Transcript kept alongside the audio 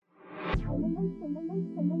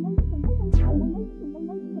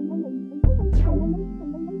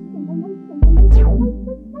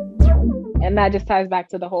And that just ties back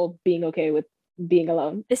to the whole being okay with being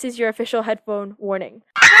alone. This is your official headphone warning.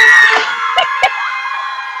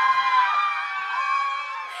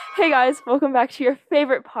 Hey guys, welcome back to your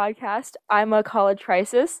favorite podcast. I'm a College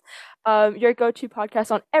Crisis, your go-to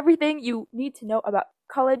podcast on everything you need to know about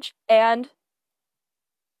college and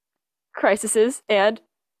crises and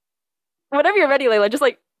whenever you're ready, Layla. Just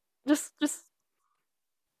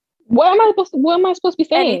What am I supposed to be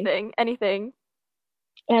saying? anything.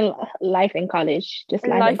 And life in college, just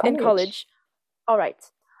Life in in college. college. All right.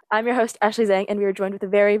 I'm your host Ashley Zhang, and we are joined with a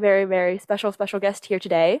very, very, very special guest here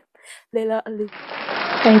today, Layla Ali.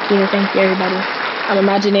 Thank you, everybody. I'm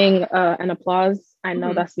imagining an applause. I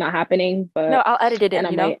know that's not happening, but no, I'll edit it in.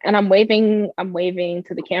 And I'm waving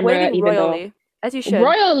to the camera, waving even royally, as you should.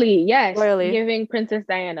 Royally, yes, royally. Giving Princess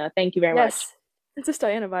Diana. Thank you very much. Princess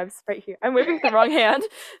Diana vibes right here. I'm waving with the wrong hand.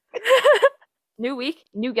 New week,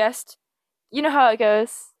 new guest. You know how it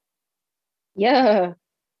goes. Yeah.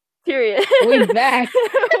 Period. We back.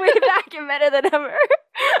 We back and better than ever.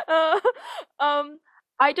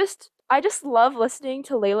 I just love listening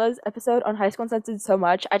to Layla's episode on High School Uncensored so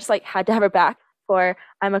much. I just had to have her back for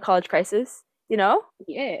I'm a College Crisis. You know?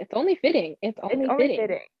 Yeah, it's only fitting. It's only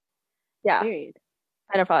fitting. Yeah. Period.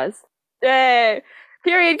 Menopause. Yay.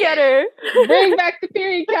 Period counter. Bring back the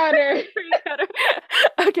period counter.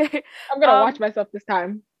 Okay. I'm gonna watch myself this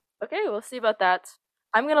time. Okay, we'll see about that.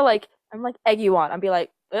 I'm egg you on. I'll be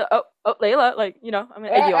like, oh, Layla, I'm gonna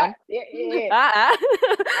egg you on.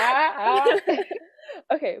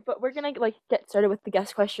 Okay, but we're gonna get started with the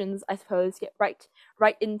guest questions, I suppose. Get right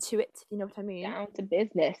into it. You know what I mean? Down to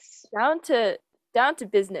business. Down to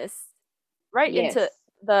business. Right into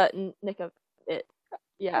the nick of it.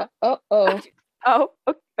 Yeah. Oh,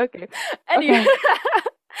 okay. Anyway.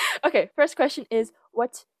 Okay, first question is,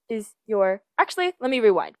 what is your... Actually, let me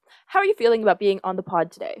rewind. How are you feeling about being on the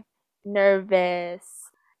pod today? Nervous?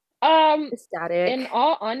 Ecstatic? In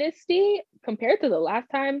all honesty, compared to the last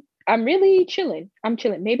time, I'm really chilling.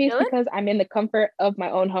 Maybe it's because I'm in the comfort of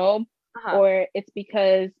my own home, or it's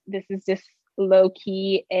because this is just low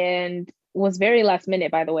key and was very last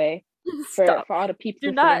minute, by the way, for all the people.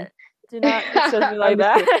 Do not me like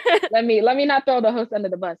that. Let me not throw the host under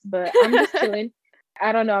the bus, but I'm just chilling.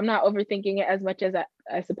 I don't know. I'm not overthinking it as much as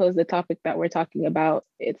I suppose the topic that we're talking about.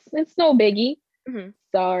 It's no biggie. Mm-hmm.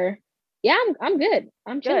 So yeah, I'm good.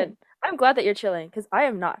 I'm chilling. Good. I'm glad that you're chilling because I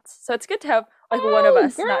am not. So it's good to have one of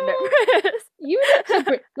us not nervous.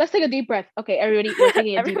 Let's take a deep breath. Okay, everybody, we're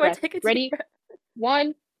taking a deep breath. Ready?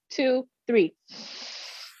 1, 2, 3.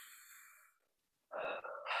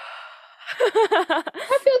 That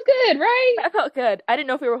feels good, right? That felt good. I didn't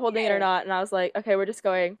know if we were holding it or not, and I was like, okay, we're just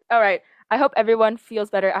going. All right. I hope everyone feels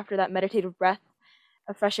better after that meditative breath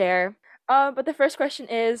of fresh air. But the first question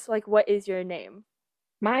is, what is your name?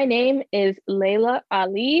 My name is Layla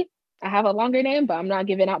Ali. I have a longer name, but I'm not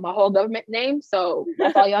giving out my whole government name, so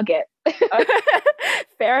that's all y'all get.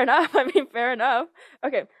 Fair enough. Fair enough.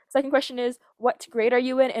 Okay. Second question is, what grade are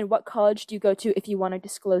you in, and what college do you go to if you want to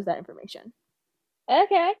disclose that information?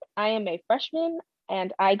 Okay. I am a freshman,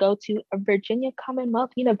 and I go to Virginia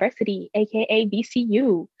Commonwealth University, aka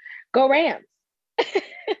VCU. Go Rams!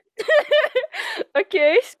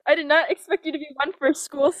 Okay, I did not expect you to be one for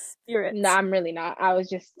school spirit. No, I'm really not. I was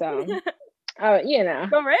just, Go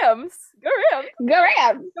Rams! No,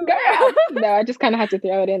 I just kind of had to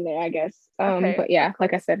throw it in there, I guess. Okay, but yeah,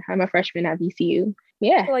 like I said, I'm a freshman at VCU.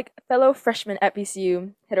 Yeah. So, fellow freshman at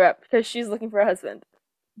VCU, hit her up because she's looking for a husband.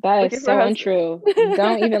 That is so untrue.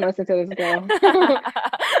 Don't even listen to this girl.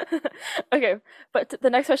 Okay, but the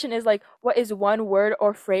next question is what is one word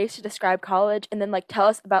or phrase to describe college, and then tell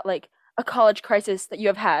us about a college crisis that you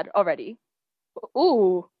have had already.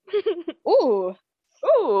 Ooh.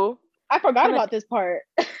 I forgot about this part.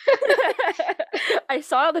 I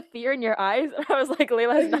saw the fear in your eyes, and I was like,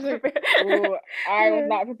 Layla's not prepared. Ooh, I was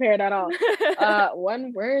not prepared at all.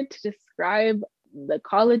 One word to describe the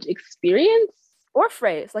college experience? Or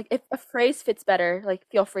phrase. If a phrase fits better,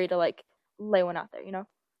 feel free to lay one out there,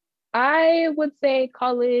 I would say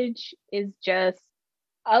college is just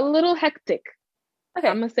a little hectic. Okay.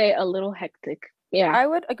 I'm gonna say a little hectic. Yeah. I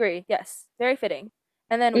would agree. Yes. Very fitting.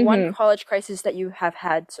 And then one college crisis that you have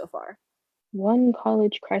had so far. One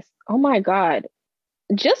college crisis. Oh my God.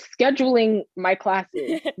 Just scheduling my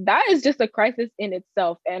classes. That is just a crisis in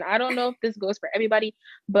itself. And I don't know if this goes for everybody,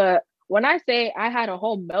 but when I say I had a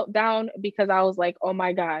whole meltdown because I was like, oh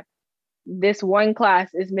my God, this one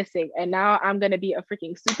class is missing. And now I'm going to be a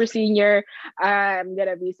freaking super senior. I'm going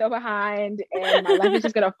to be so behind and my life is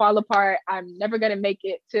just going to fall apart. I'm never going to make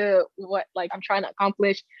it to what I'm trying to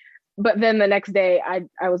accomplish. But then the next day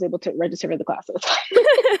I was able to register for the classes.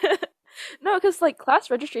 No, because like class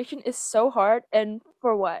registration is so hard, and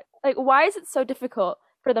for what? Like, why is it so difficult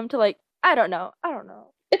for them to like? I don't know.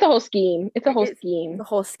 It's a whole scheme. It's a It whole is scheme. the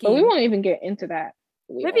whole But we scheme. won't even get into that.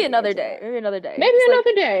 We Maybe won't get another into day. that. Maybe another day. Maybe Just like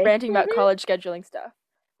another day. ranting about college scheduling stuff.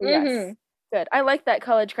 Yes. Good. I like that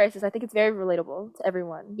college crisis. I think it's very relatable to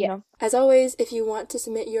everyone, you know? As always, if you want to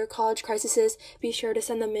submit your college crises, be sure to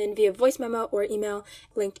send them in via voice memo or email,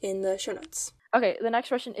 link in the show notes. Okay, the next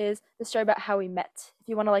question is the story about how we met. If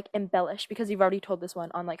you want to like embellish, because you've already told this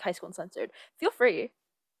one on like High School Uncensored, feel free.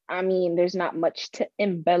 I mean, there's not much to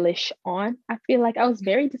embellish on. I feel like I was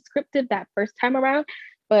very descriptive that first time around,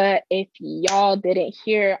 but if y'all didn't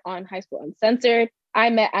hear on High School Uncensored, I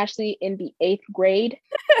met Ashley in the 8th grade.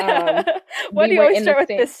 Why do you always start with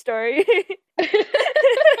this story? Can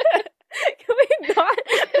we not?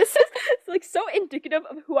 This is like so indicative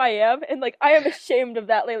of who I am, and like I am ashamed of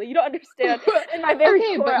that lately. You don't understand. In my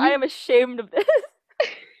very core, I am ashamed of this.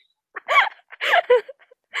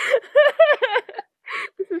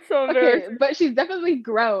 This is so embarrassing. Okay, but she's definitely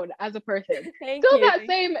grown as a person. Thank Still you. that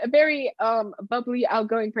same very bubbly,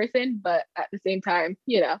 outgoing person, but at the same time,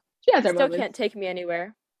 you know, she has her moments. Still can't take me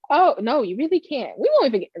anywhere. Oh no, you really can't. We won't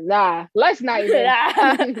even get let's not even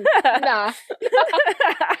nah.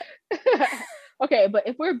 Okay, but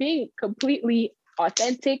if we're being completely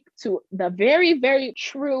authentic to the very, very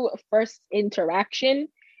true first interaction,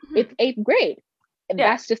 it's 8th grade.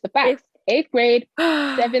 Yeah. That's just the fact. 8th grade,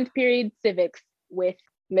 7th period civics with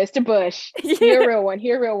Mr. Bush. Here, real one.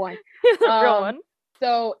 Real one.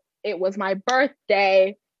 So it was my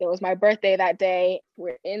birthday. It was my birthday that day.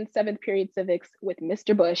 We're in 7th period civics with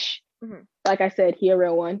Mr. Bush. Like I said, here,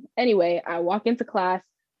 real one. Anyway, I walk into class.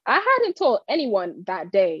 I hadn't told anyone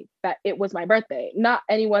that day that it was my birthday. Not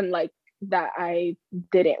anyone like that I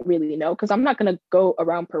didn't really know, because I'm not gonna go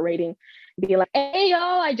around parading and be like, hey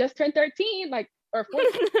y'all, I just turned 13. Like, or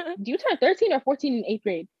 14. Do you turn 13 or 14 in 8th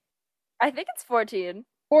grade? I think it's 14.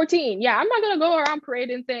 14. Yeah, I'm not gonna go around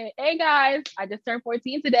parading saying, hey guys, I just turned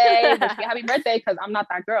 14 today. Wish me happy birthday, because I'm not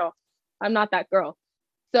that girl. I'm not that girl.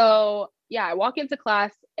 So yeah, I walk into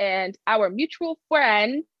class and our mutual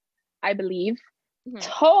friend, I believe,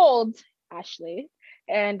 told Ashley.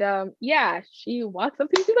 And yeah, she walks up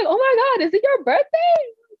to me. She's like, oh my God, is it your birthday?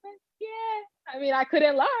 Like, yeah. I mean, I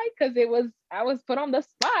couldn't lie, because I was put on the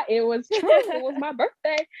spot. It was true. It was my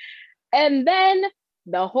birthday. And then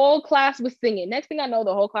the whole class was singing. Next thing I know,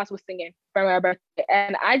 the whole class was singing for my birthday.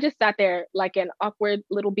 And I just sat there like an awkward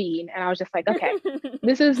little bean. And I was just like, okay,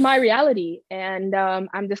 this is my reality. And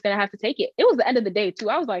I'm just going to have to take it. It was the end of the day too.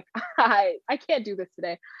 I was like, I can't do this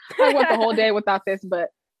today. I went the whole day without this, but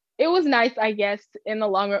it was nice, I guess, in the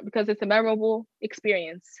long run, because it's a memorable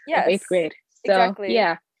experience. Yes, of 8th grade. So exactly.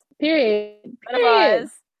 Yeah, period. What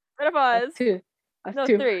of Oz? That's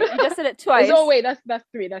 2. 3. You just said it twice. Oh wait, that's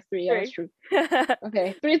 3. That's 3. Yeah, that's true.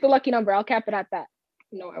 Okay, 3 is the lucky number. I'll cap it at that.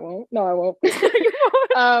 No, I won't.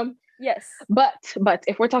 Yes. But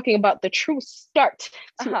if we're talking about the true start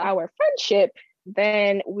to our friendship,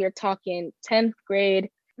 then we're talking 10th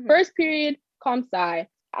grade, first period, comp sci.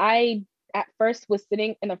 I at first was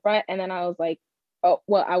sitting in the front, and then I was like, oh,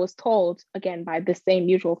 well, I was told again by the same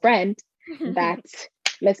mutual friend that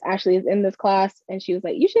Miss Ashley is in this class, and she was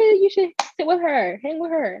like, you should sit with her, hang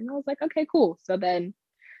with her. And I was like, okay, cool. So then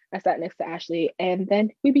I sat next to Ashley, and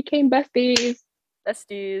then we became besties.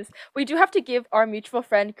 We do have to give our mutual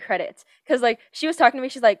friend credit, because like she was talking to me,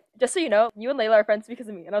 she's like, just so you know, you and Layla are friends because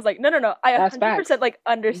of me. And I was like, no, I 100% like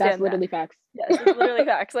understand. That's literally facts. Yes, it's literally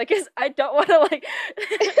facts. Like, I don't want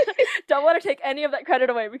to take any of that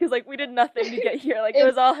credit away, because like we did nothing to get here. Like it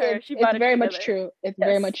was all her. She brought it together. It's very much true. It's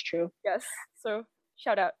very much true. Yes. So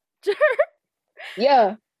shout out.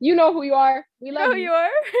 Yeah, you know who you are. We love you. Know who you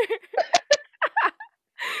are.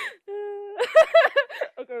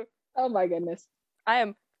 Okay. Oh my goodness. I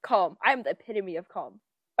am calm. I am the epitome of calm.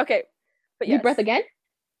 Okay, but yes. Deep breath again?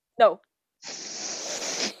 No.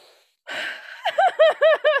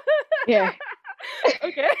 Yeah.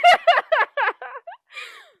 Okay.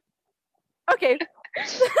 Okay.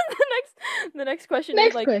 The next question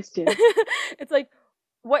is like it's like,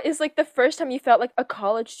 what is like the first time you felt like a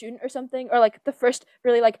college student or something, or like the first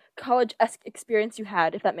really like college-esque experience you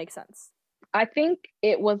had, if that makes sense? I think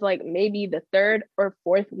it was like maybe the 3rd or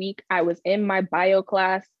 4th week I was in my bio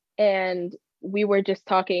class, and we were just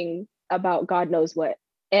talking about God knows what.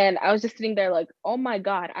 And I was just sitting there like, oh my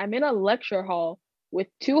God, I'm in a lecture hall with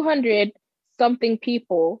 200 something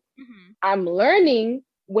people. I'm learning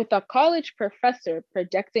with a college professor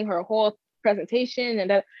projecting her whole presentation. And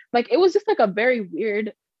that, like, it was just like a very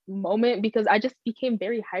weird moment, because I just became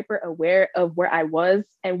very hyper aware of where I was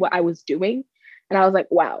and what I was doing. And I was like,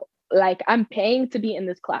 wow, like I'm paying to be in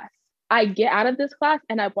this class. I get out of this class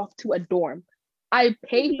and I walk to a dorm. I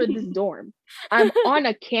pay for this dorm. I'm on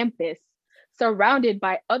a campus surrounded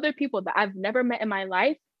by other people that I've never met in my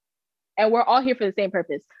life. And we're all here for the same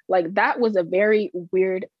purpose. Like, that was a very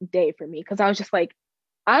weird day for me because I was just like,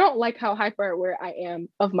 I don't like how hyper aware I am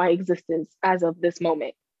of my existence as of this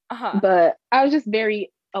moment. But I was just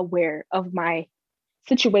very aware of my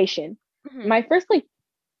situation. My first like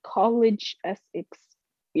college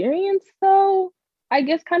experience though, I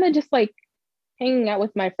guess kind of just like hanging out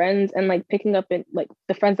with my friends and like picking up in like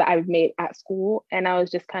the friends that I've made at school. And I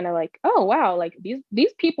was just kind of like, oh wow, like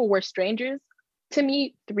these people were strangers to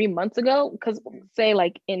me 3 months ago. Because say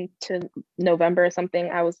like into November or something,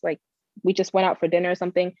 I was like, we just went out for dinner or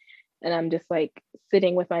something. And I'm just like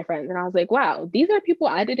sitting with my friends. And I was like, wow, these are people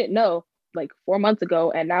I didn't know like 4 months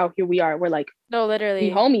ago. And now here we are. We're like, no, literally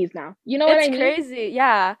homies now. You know what I mean? It's crazy.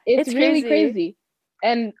 Yeah. It's really crazy.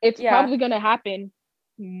 And it's probably going to happen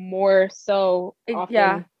more so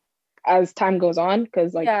often as time goes on.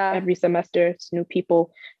 Because like every semester, it's new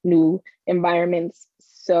people, new environments.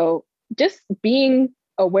 So just being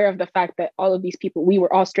aware of the fact that all of these people, we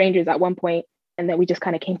were all strangers at one point, and then we just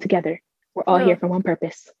kind of came together. We're all here for one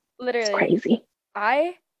purpose. Literally. It's crazy.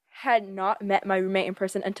 I had not met my roommate in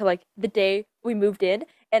person until like the day we moved in,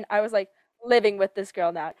 and I was like living with this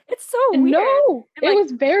girl now. It's so weird. No, and, like, it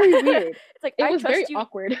was very weird. It's like, it was very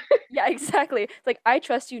awkward. Yeah, exactly. It's like, I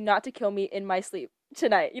trust you not to kill me in my sleep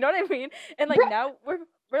tonight. You know what I mean? And like now we're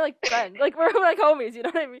like friends. Like we're like homies, you know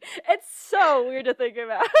what I mean? It's so weird to think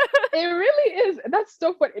about. It really is. That's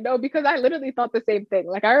so funny. No, because I literally thought the same thing.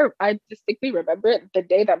 Like I distinctly remember the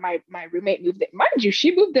day that my roommate moved in. Mind you,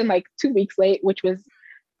 she moved in like 2 weeks late, which was,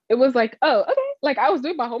 it was like, oh, okay. Like I was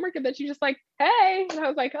doing my homework and then she just like, hey. And I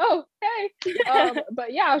was like, oh, hey.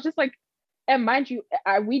 But yeah, I was just like, and mind you,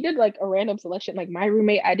 we did like a random selection. Like my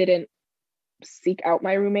roommate, I didn't seek out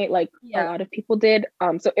my roommate like a lot of people did.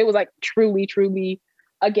 So it was like truly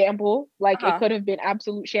a gamble. Like it could have been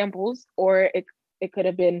absolute shambles, or it could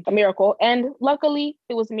have been a miracle. And luckily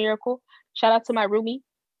it was a miracle. Shout out to my roomie.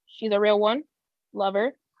 She's a real one. Love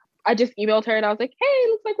her. I just emailed her and I was like, hey,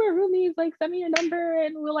 looks like we're roomies. Like send me your number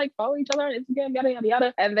and we'll like follow each other on Instagram, yada, yada,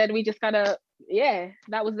 yada. And then we just kind of,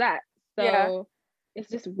 that was that. So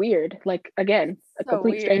it's just weird. Like, again, a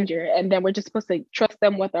complete stranger. And then we're just supposed to trust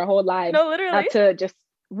them with our whole lives. No, literally. Not to just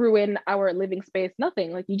ruin our living space.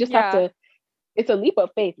 Nothing. Like you just have to, it's a leap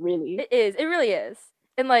of faith, really. It is. It really is.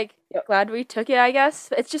 And like, glad we took it, I guess.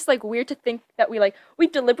 It's just like weird to think that we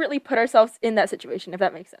deliberately put ourselves in that situation, if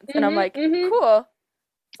that makes sense. And I'm like, cool.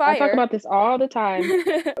 Fire. I talk about this all the time.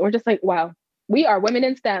 We're just like, wow, we are women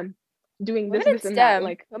in STEM doing this and that.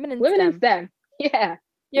 Like women in STEM. Yeah.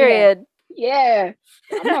 Period. Yeah.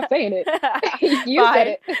 I'm not saying it. You said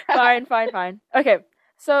it. Fine. Okay.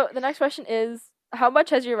 So the next question is, how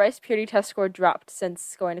much has your Rice Purity test score dropped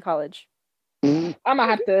since going to college? I might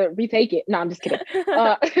have to retake it. No, I'm just kidding.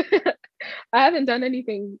 I haven't done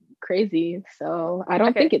anything crazy, so I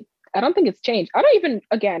don't think it's changed.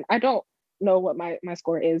 I don't know what my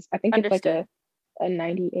score is. I think it's like a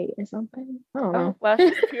 98 or something. I don't know. Well,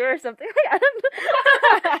 she's pure or something. I don't know.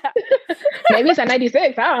 Maybe it's a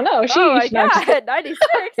 96. I don't know. Oh my god, 96.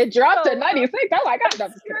 It dropped to 96. Oh my god,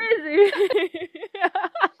 that's crazy.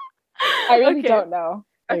 I really don't know.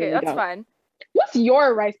 That's fine. What's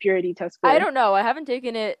your Rice Purity test score? I don't know. I haven't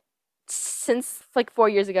taken it since like 4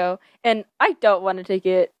 years ago, and I don't want to take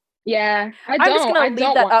it. Yeah, I'm just gonna leave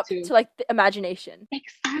that up to like the imagination.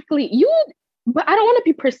 Exactly. But I don't want to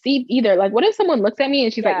be perceived either. Like, what if someone looks at me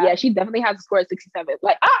and she's like, yeah, she definitely has a score of 67.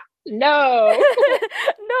 Like, no.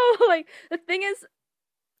 No, like, the thing is,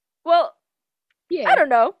 well, I don't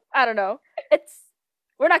know.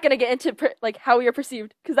 We're not going to get into, like, how we are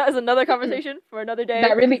perceived, because that is another conversation for another day.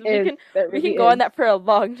 That really is. We can go on that for a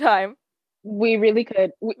long time. We really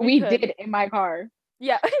could. We did in my car.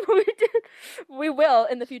 Yeah, we did. We will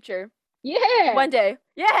in the future. Yeah. One day.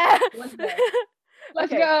 Yeah. One day.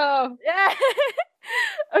 Let's go. Yeah.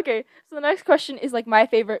 Okay, so the next question is like my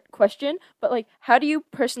favorite question, but like, how do you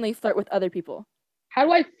personally flirt with other people? How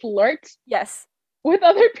do I flirt? Yes. With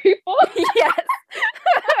other people? Yes.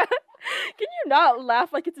 Can you not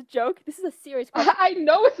laugh like it's a joke? This is a serious question. I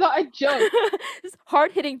know it's not a joke. This is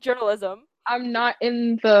hard-hitting journalism. I'm not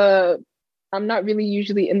really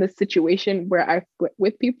usually in the situation where I flirt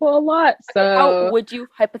with people a lot. So how would you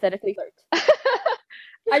hypothetically flirt?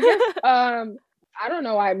 I guess I don't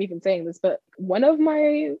know why I'm even saying this, but one of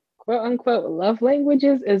my quote unquote love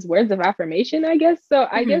languages is words of affirmation, I guess. So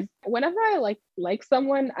I guess whenever I like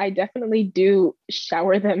someone, I definitely do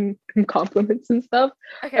shower them compliments and stuff.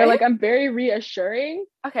 Okay. Or like I'm very reassuring.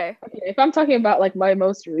 Okay. If I'm talking about like my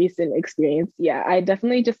most recent experience, I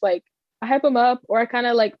definitely just like I hype them up, or I kind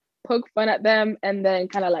of like poke fun at them, and then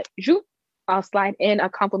kind of like, zoop, I'll slide in a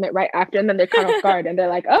compliment right after, and then they're caught off guard, and they're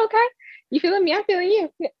like, oh, okay, you feeling me? I'm feeling you.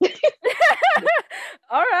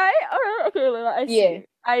 All right, okay, Layla,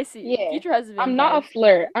 I see. Yeah. Future husband. I'm not a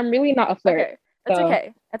flirt. I'm really not a flirt.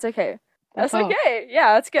 Okay, that's so. okay. That's okay.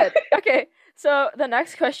 Yeah, that's good. Okay, so the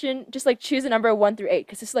next question, just like choose a number 1 through 8,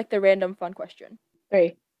 because this is like the random fun question.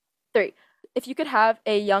 3. If you could have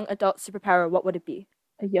a young adult superpower, what would it be?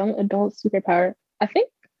 A young adult superpower. I think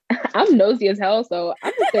I'm nosy as hell, so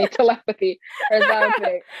I'm gonna say telepathy or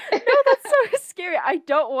something. No, that's so scary. I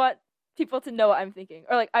don't want people to know what I'm thinking,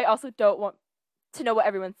 or like I also don't want to know what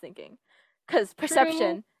everyone's thinking, because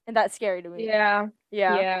perception, and that's scary to me. Yeah.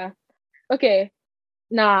 Okay.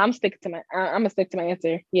 Nah, I'm gonna stick to my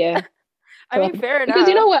answer. Yeah. I mean, fair enough. Because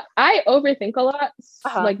you know what? I overthink a lot.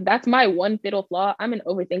 Like that's my one fatal flaw. I'm an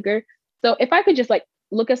overthinker. So if I could just like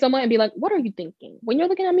look at someone and be like, what are you thinking? When you're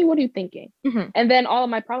looking at me, what are you thinking? Mm-hmm. And then all of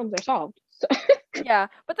my problems are solved. So yeah.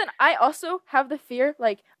 But then I also have the fear,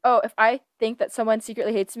 like, oh, if I think that someone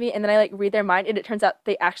secretly hates me and then I like read their mind and it turns out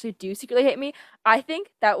they actually do secretly hate me, I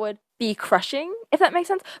think that would be crushing, if that makes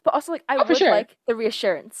sense. But also like I would like the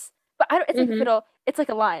reassurance. But I don't, it's like it's like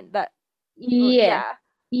a line that Yeah.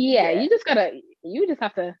 You just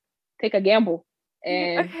have to take a gamble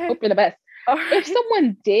and hope for the best. Right. If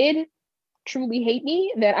someone did truly hate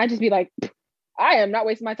me, then I'd just be like, I am not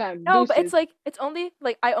wasting my time. No, but it's like it's only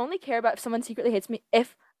like I only care about if someone secretly hates me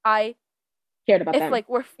if I cared about them. If like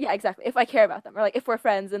we're exactly. If I care about them, or like if we're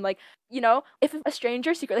friends, and like, you know, if a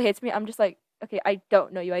stranger secretly hates me, I'm just like, okay, I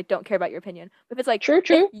don't know you, I don't care about your opinion. But if it's like true.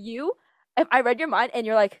 If I read your mind and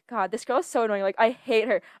you're like, God, this girl is so annoying, like I hate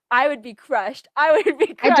her, I would be crushed. I don't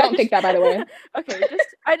think that, by the way. Okay,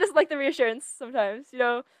 I just like the reassurance sometimes, you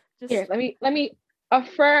know. Just here, let me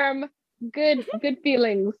affirm good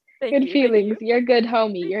feelings. Thank you. You're a good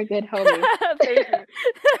homie. Thank you.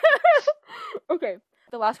 Okay.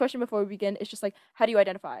 The last question before we begin is just like, how do you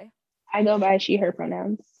identify? I go by she, her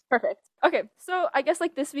pronouns. Perfect. Okay, so I guess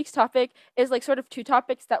like this week's topic is like sort of 2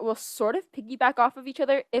 topics that will sort of piggyback off of each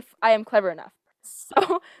other if I am clever enough.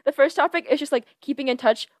 So the first topic is just like keeping in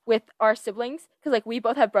touch with our siblings, because like we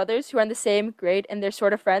both have brothers who are in the same grade and they're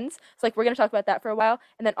sort of friends. So like we're going to talk about that for a while,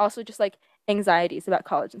 and then also just like anxieties about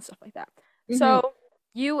college and stuff like that. Mm-hmm. So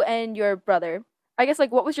you and your brother, I guess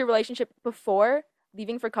like what was your relationship before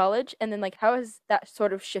leaving for college, and then like how has that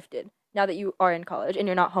sort of shifted now that you are in college and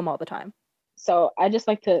you're not home all the time? So I just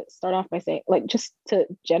like to start off by saying, like, just to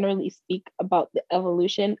generally speak about the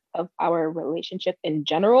evolution of our relationship in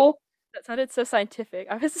general. That sounded so scientific.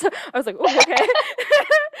 I was like, oh, okay.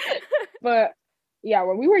 But yeah,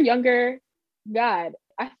 when we were younger, God,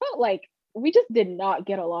 I felt like we just did not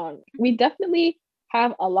get along. We definitely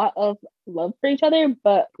have a lot of love for each other,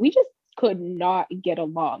 but we just could not get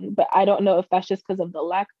along. But I don't know if that's just because of the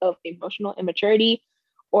lack of emotional immaturity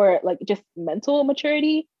or like just mental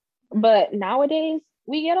maturity. But nowadays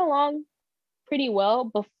we get along pretty well.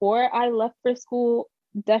 Before I left for school,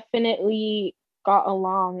 definitely got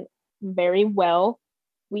along very well.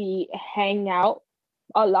 We hang out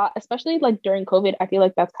a lot, especially like during COVID. I feel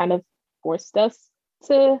like that's kind of forced us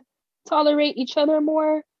to tolerate each other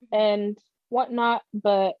more and whatnot,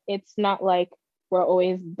 but it's not like we're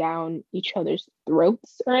always down each other's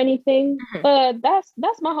throats or anything. But that's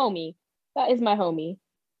my homie. That is my homie.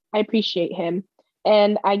 I appreciate him.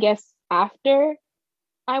 And I guess after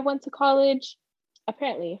I went to college,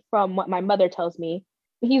 apparently from what my mother tells me,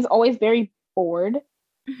 he's always very bored.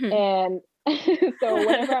 And so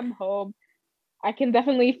whenever I'm home, I can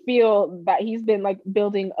definitely feel that he's been like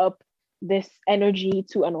building up this energy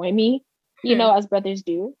to annoy me, you know, as brothers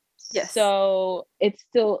do. Yes. So it's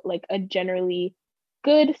still like a generally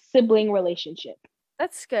good sibling relationship.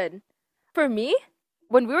 That's good. For me,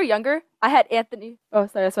 when we were younger, I had Anthony. Oh,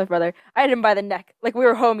 sorry, that's my brother. I had him by the neck. Like we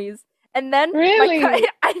were homies. And then really?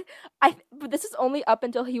 but this is only up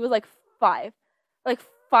until he was like 5. Like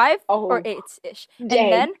 5 or 8-ish. And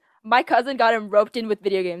then my cousin got him roped in with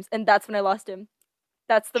video games, and that's when I lost him.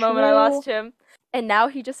 That's the moment I lost him. And now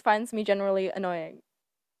he just finds me generally annoying.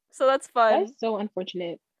 So that's fun. That's so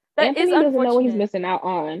unfortunate. Anthony doesn't know what he's missing out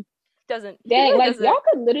on. Doesn't. Dang, like y'all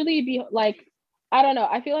could literally be like, I don't know.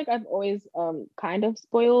 I feel like I've always kind of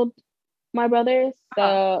spoiled my brothers.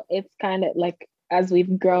 So it's kind of like as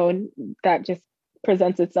we've grown, that just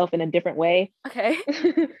presents itself in a different way. Okay.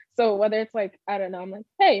 So whether it's like, I don't know, I'm like,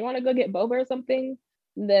 hey, you want to go get boba or something?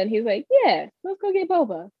 And then he's like, yeah, let's go get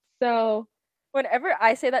boba. So whenever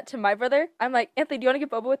I say that to my brother, I'm like, Anthony, do you want to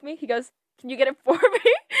get boba with me? He goes, can you get it for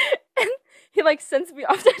me? And he like sends me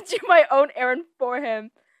off to do my own errand for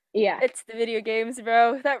him. Yeah. It's the video games,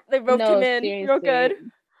 bro. They roped him in. Seriously. Real good.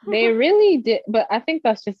 They really did, but I think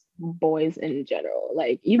that's just boys in general.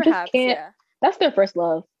 Like you Perhaps, just can't. yeah. That's their first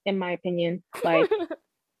love, in my opinion. Like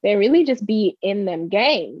they really just be in them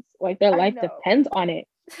games. Like their life depends on it.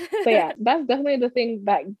 So yeah, that's definitely the thing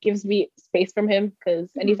that gives me space from him. Because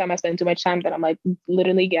anytime I spend too much time, then I'm like,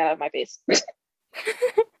 literally get out of my face.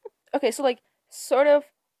 Okay, so like sort of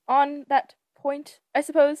on that point, I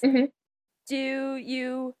suppose. Mm-hmm. Do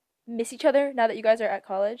you miss each other now that you guys are at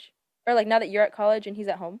college? Or like now that you're at college and he's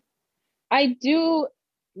at home? I do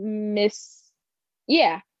miss,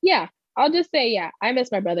 yeah. I'll just say, yeah, I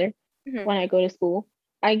miss my brother when I go to school.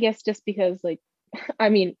 I guess just because, like, I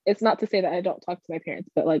mean, it's not to say that I don't talk to my parents,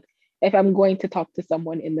 but like, if I'm going to talk to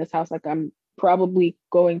someone in this house, like, I'm probably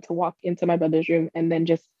going to walk into my brother's room and then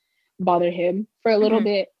just bother him for a little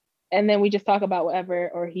bit. And then we just talk about whatever,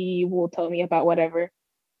 or he will tell me about whatever.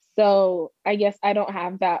 So I guess I don't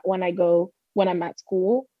have that when I'm at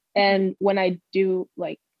school. And when I do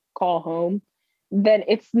like call home, then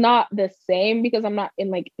it's not the same because I'm not in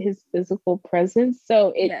like his physical presence.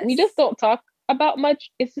 So we just don't talk about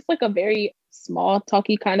much. It's just like a very small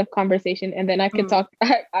talky kind of conversation. And then I could talk,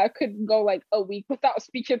 I could go like a week without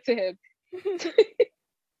speaking to him.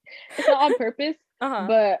 It's not on purpose,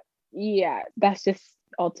 but yeah, that's just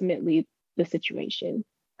ultimately the situation.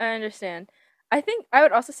 I understand. I think I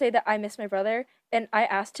would also say that I miss my brother, and I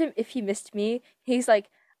asked him if he missed me. He's like,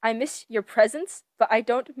 I miss your presence, but I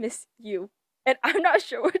don't miss you. And I'm not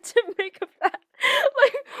sure what to make of that.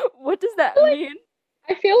 Like, what does that mean?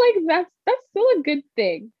 I feel like that's still a good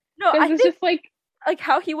thing. No, I it's think just like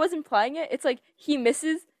how he was implying it. It's like he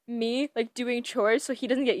misses me like doing chores so he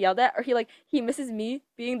doesn't get yelled at, or he misses me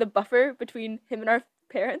being the buffer between him and our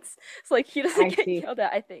parents, so like he doesn't get yelled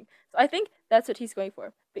at. I think so. I think that's what he's going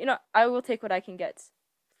for. But I will take what I can get.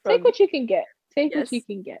 Take what you can get. Take what you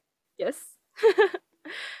can get. Yes.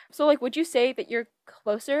 So like, would you say that you're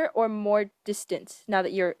closer or more distant now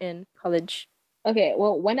that you're in college? Okay,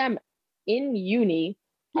 well, when I'm in uni,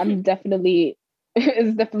 I'm definitely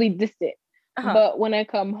it's definitely distant. But when I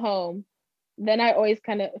come home, then I always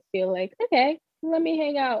kind of feel like, okay, let me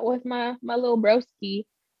hang out with my little broski.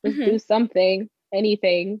 Let's do something,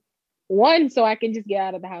 anything. One, so I can just get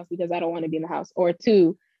out of the house because I don't want to be in the house. Or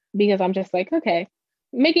two, because I'm just like, okay,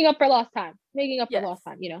 making up for lost time.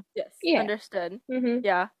 Yes. Yeah. Understood.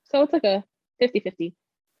 Yeah. So it's like a 50-50.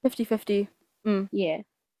 50-50. Yeah.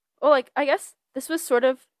 Well, like, I guess this was sort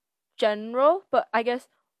of general, but I guess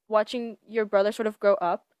watching your brother sort of grow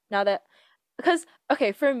up now that, because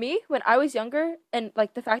okay, for me, when I was younger, and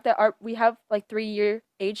like the fact that we have like 3-year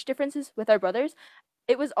age differences with our brothers,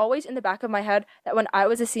 it was always in the back of my head that when I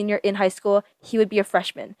was a senior in high school, he would be a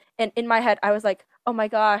freshman. And in my head, I was like, oh my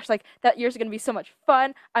gosh, like that year's gonna be so much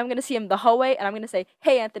fun. I'm gonna see him the hallway and I'm gonna say,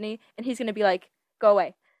 hey, Anthony. And he's gonna be like, go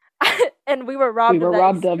away. And we were robbed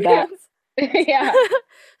of that. Yeah.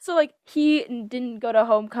 So like he didn't go to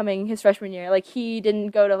homecoming his freshman year. Like he didn't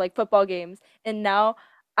go to like football games. And now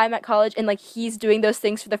I'm at college and like he's doing those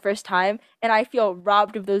things for the first time and I feel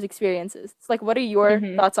robbed of those experiences. It's like, what are your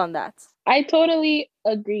thoughts on that? I totally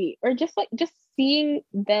agree. Or just seeing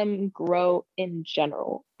them grow in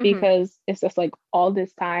general, because it's just like all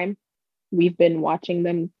this time we've been watching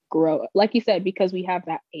them grow. Like you said, because we have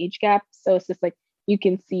that age gap. So it's just like you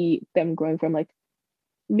can see them growing from like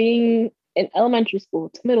being in elementary school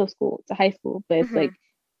to middle school to high school. But it's like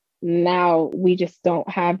now we just don't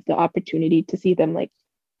have the opportunity to see them like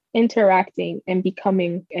interacting and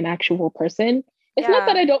becoming an actual person. It's not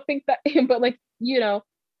that I don't think that, but like,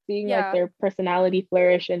 seeing like their personality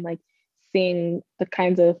flourish and like seeing the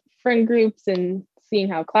kinds of friend groups and seeing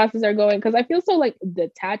how classes are going. Cause I feel so like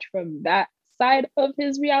detached from that side of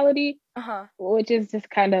his reality, which is just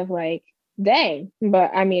kind of like, dang.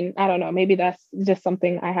 But I mean, I don't know. Maybe that's just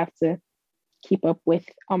something I have to keep up with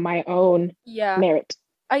on my own merit.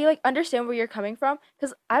 I like understand where you're coming from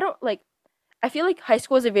because I feel like high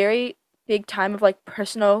school is a very big time of like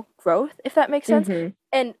personal growth, if that makes sense.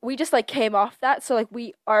 And we just like came off that, so like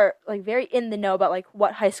we are like very in the know about like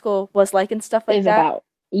what high school was like and stuff like that. About.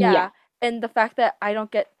 Yeah. And the fact that I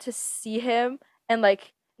don't get to see him and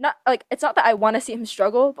like not like it's not that I want to see him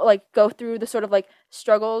struggle, but like go through the sort of like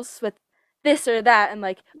struggles with this or that and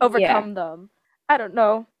like overcome them. I don't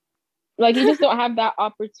know. Like you just don't have that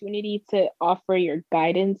opportunity to offer your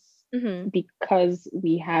guidance because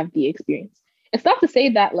we have the experience. It's not to say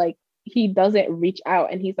that like he doesn't reach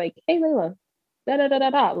out and he's like, hey Layla, da da da da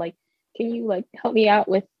da, like can you like help me out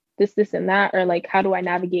with this and that, or like how do I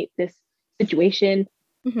navigate this situation?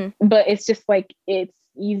 But it's just like it's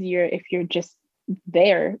easier if you're just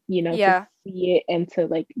there, to see it and to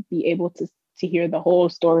like be able to hear the whole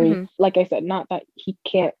story. Like I said, not that he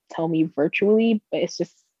can't tell me virtually, but it's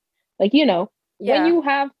just Like, you know, when you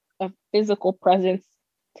have a physical presence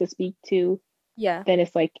to speak to, then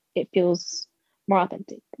it's like it feels more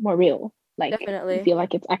authentic, more real. Like, definitely. you feel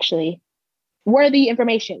like it's actually worthy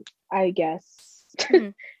information, I guess. Mm-hmm.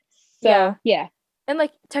 Yeah. And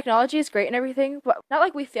like technology is great and everything, but not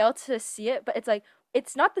like we fail to see it, but it's like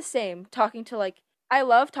it's not the same talking to like I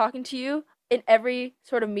love talking to you in every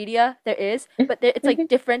sort of media there is, but it's like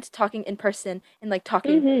different talking in person and like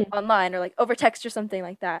talking online or like over text or something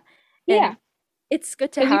like that. Yeah. And it's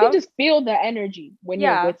good to have. You can just feel the energy when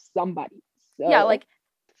you're with somebody. So. Yeah, like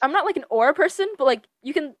I'm not like an aura person, but like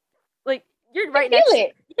you can like you're right next.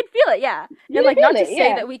 You can feel it, yeah. And like not to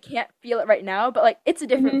say that we can't feel it right now, but like it's a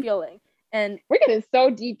different feeling. And we're getting so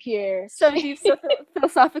deep here. So deep, so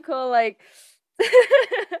philosophical, like.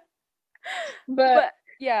 but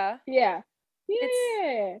yeah. Yeah.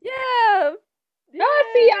 Yeah. Oh,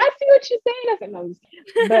 I see what you're saying. I said, no,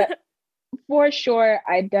 but for sure,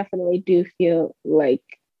 I definitely do feel like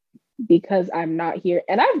because I'm not here,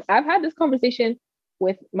 and I've had this conversation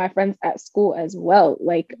with my friends at school as well.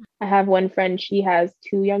 Like, I have one friend, she has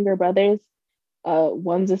two younger brothers.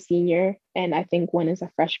 One's a senior, and I think one is a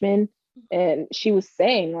freshman. And she was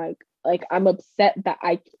saying like I'm upset that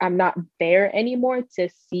I'm not there anymore to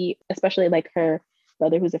see, especially like her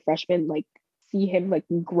brother who's a freshman, like see him like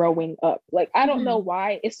growing up. Like, I don't know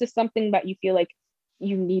why. It's just something that you feel like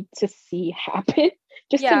you need to see happen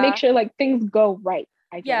just to make sure like things go right,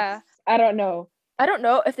 I guess. I don't know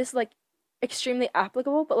if this is like extremely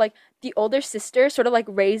applicable, but like the older sister sort of like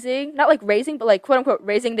not like raising, but like quote unquote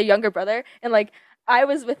raising the younger brother, and like I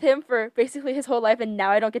was with him for basically his whole life, and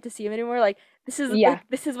now I don't get to see him anymore. Like this is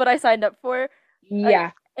this is what I signed up for. Yeah,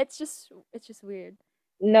 like, it's just weird.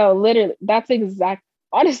 No, literally, that's exact.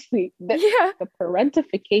 Honestly, the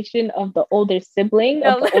parentification of the older sibling,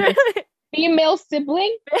 of the older female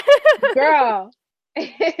sibling, girl.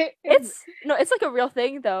 It's like a real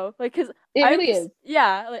thing though, like because it really is.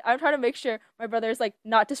 Yeah, like I'm trying to make sure my brother is like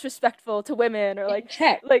not disrespectful to women or like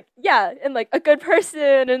check, like and like a good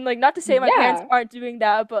person, and like not to say my parents aren't doing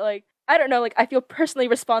that, but like I don't know, like I feel personally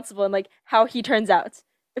responsible in like how he turns out,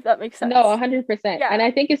 if that makes sense. No, 100%. And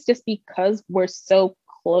I think it's just because we're so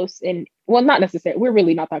close in. Well, not necessarily. We're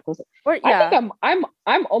really not that close. I think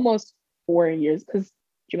I'm almost 4 years because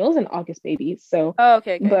Jamil's an August baby. So. Oh,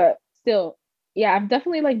 okay. But still. Yeah, I've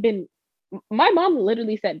definitely like been. My mom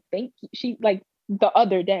literally said thank you. She like the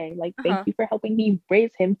other day, like thank you for helping me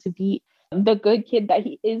raise him to be the good kid that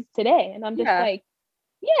he is today. And I'm just like,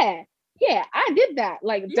 yeah, I did that.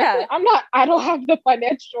 Like, definitely, I don't have the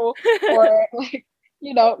financial or like,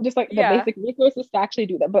 you know, just like the basic resources to actually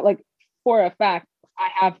do that. But like for a fact, I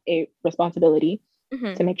have a responsibility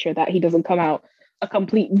to make sure that he doesn't come out a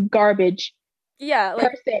complete garbage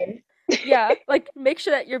person. Yeah, like make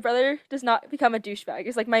sure that your brother does not become a douchebag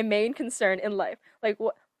is like my main concern in life. Like,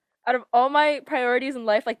 what out of all my priorities in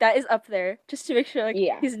life, like that is up there, just to make sure like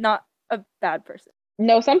he's not a bad person.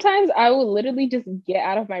 No, sometimes I will literally just get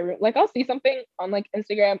out of my room. Like, I'll see something on like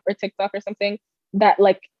Instagram or TikTok or something that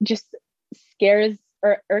like just scares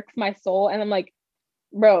or irks my soul, and I'm like,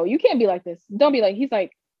 bro, you can't be like this. Don't be like. He's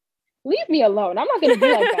like, leave me alone. I'm not gonna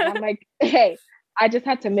be like that. I'm like, hey, I just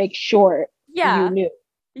had to make sure you knew.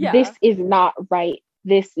 This is not right.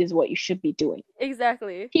 This is what you should be doing.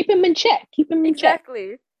 Exactly. Keep him in check.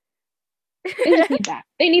 Exactly. They just need that.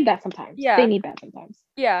 They need that sometimes. They need that sometimes.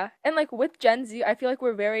 Yeah. And like with Gen Z, I feel like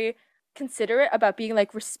we're very considerate about being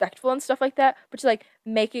like respectful and stuff like that, but just like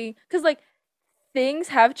making, because like things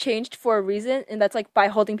have changed for a reason, and that's like by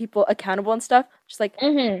holding people accountable and stuff. Just like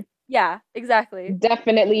yeah, exactly.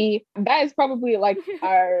 Definitely. That is probably like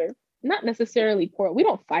our not necessarily poor. We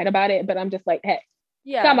don't fight about it, but I'm just like, hey,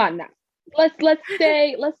 come on now. Let's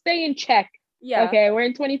stay in check. Yeah. Okay, we're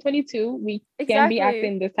in 2022. We can't be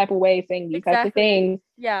acting this type of way, saying these types of things.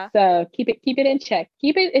 Yeah. So keep it in check.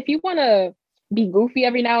 Keep it if you want to be goofy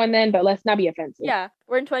every now and then, but let's not be offensive. Yeah,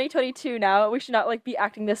 we're in 2022 now. We should not like be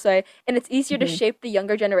acting this way, and it's easier to shape the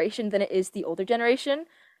younger generation than it is the older generation.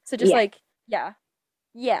 So just yeah.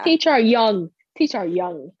 Teach our young.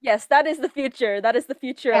 Yes, that is the future. That is the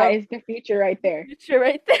future. That is the future right there. Future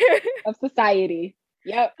right there of society.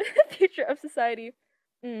 Yep. Future of society.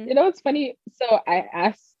 You know, it's funny. So I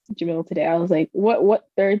asked Jamil today, I was like, what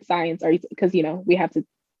third science are you, because you know we have to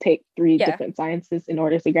take 3 different sciences in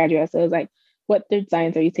order to graduate. So I was like, what third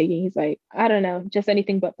science are you taking? He's like, I don't know, just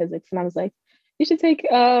anything but physics. And I was like, you should take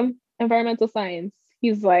environmental science.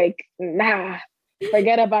 He's like, nah,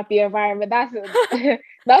 forget about the environment. That's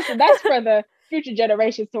for the future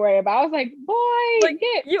generations to worry about. I was like, boy, like,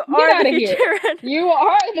 get out of here. You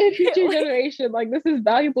are the future generation. Like, this is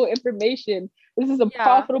valuable information. This is a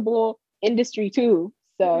profitable industry too.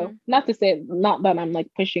 So not to say, not that I'm like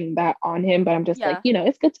pushing that on him, but I'm just like,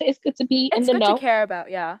 it's good to be in the know. It's good to care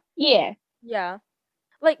about. Yeah.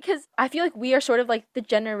 Like, because I feel like we are sort of like the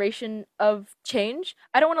generation of change.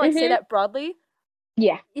 I don't want to like say that broadly.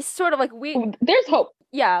 Yeah. It's sort of like there's hope.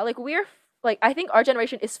 Yeah, like we're like, I think our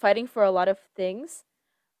generation is fighting for a lot of things.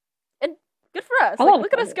 And good for us. Like,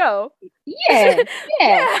 look at us go. Yeah.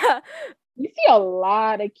 You see a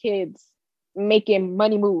lot of kids making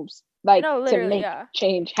money moves, like, to make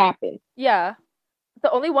change happen. Yeah.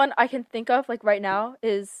 The only one I can think of like right now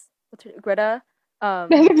is Greta.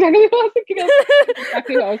 That's exactly what I was thinking of.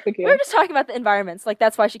 We were just talking about the environments. Like,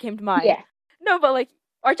 that's why she came to mind. Yeah. No, but like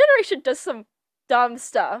our generation does some dumb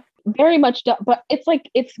stuff. Very much dumb, but it's like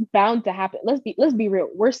it's bound to happen. Let's be real.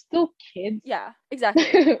 We're still kids. Yeah,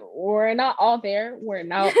 exactly. We're not all there. We're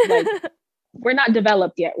not like we're not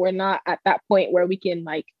developed yet. We're not at that point where we can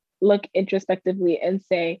like look introspectively and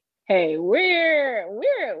say, "Hey, we're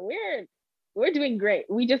doing great."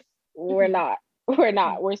 We're not.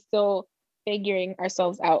 We're still figuring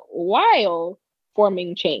ourselves out while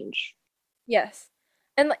forming change. Yes.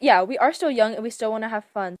 And yeah, we are still young and we still want to have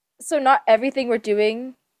fun. So not everything we're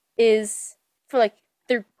doing is for like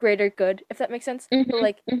the greater good, if that makes sense. But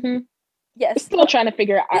like, yes. We're still trying to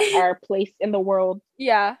figure out our place in the world.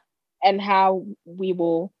 Yeah. And how we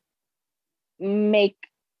will make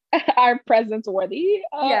our presence worthy.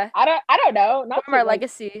 I don't know. Form our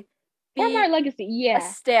legacy. Form our legacy, yeah. A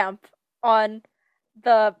stamp on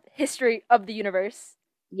the history of the universe.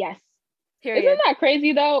 Yes. Period. Isn't that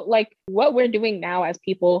crazy though? Like what we're doing now as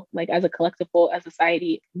people, like as a collective whole, as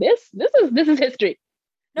society, this is history.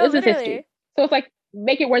 No, this is history. So it's like,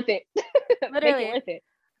 make it worth it. Literally. Make it worth it.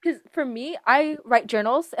 Because for me, I write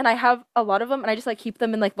journals and I have a lot of them and I just like keep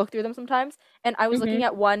them and like look through them sometimes. And I was looking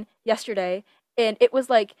at one yesterday and it was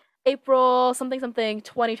like April something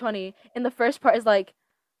 2020. And the first part is like,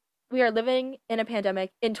 we are living in a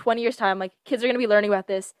pandemic. In 20 years time, like kids are going to be learning about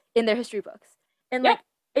this in their history books. And like,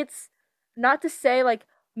 it's not to say like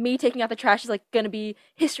me taking out the trash is like going to be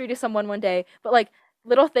history to someone one day, but like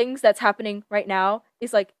little things that's happening right now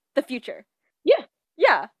is like the future.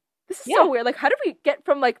 Yeah. This is so weird. Like, how did we get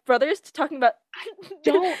from like brothers to talking about? I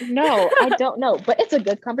don't know. But it's a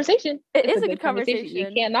good conversation. It's a good conversation. You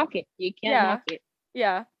can't knock it. Knock it.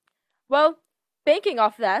 Yeah. Well, banking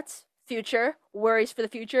off that, future worries for the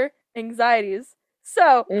future, anxieties.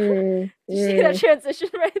 So, did you see that transition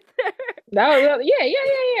right there? That was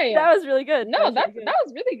yeah. That was really good. No, that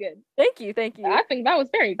was really good. Thank you. I think that was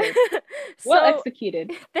very good. Well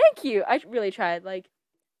executed. Thank you. I really tried. Like,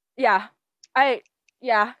 That's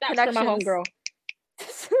for my homegirl.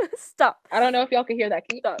 Stop. I don't know if y'all can hear that.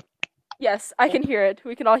 Can you? Stop. Yes, I can hear it.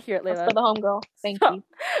 We can all hear it, Layla. That's for the homegirl. Thank you.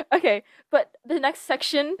 Okay, but the next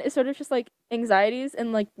section is sort of just like anxieties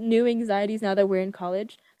and like new anxieties now that we're in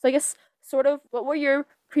college. So I guess sort of what were your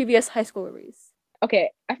previous high school worries?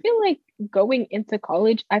 Okay, I feel like going into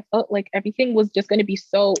college, I felt like everything was just going to be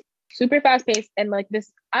so super fast paced and like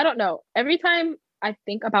this, I don't know. Every time I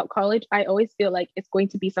think about college, I always feel like it's going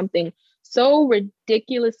to be something so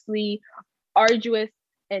ridiculously arduous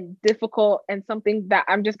and difficult and something that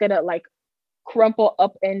I'm just gonna like crumple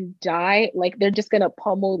up and die. Like they're just gonna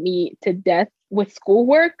pummel me to death with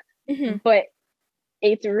schoolwork. But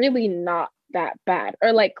it's really not that bad.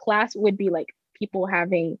 Or like class would be like people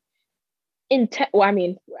having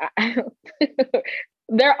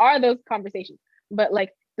there are those conversations, but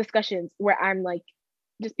like discussions where I'm like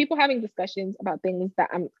just people having discussions about things that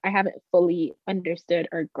I haven't fully understood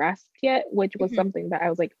or grasped yet, which was something that I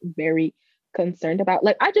was like very concerned about.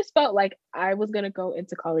 Like I just felt like I was gonna go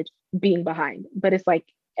into college being behind, but it's like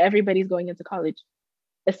everybody's going into college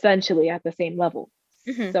essentially at the same level.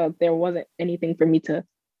 So there wasn't anything for me to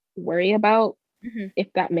worry about,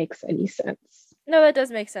 if that makes any sense. No, that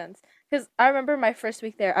does make sense. Because I remember my first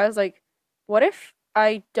week there, I was like, what if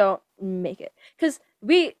I don't make it? Because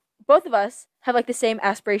both of us have like the same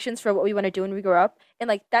aspirations for what we want to do when we grow up. And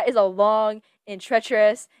like that is a long and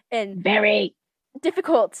treacherous and very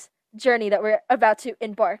difficult journey that we're about to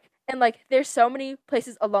embark. And like there's so many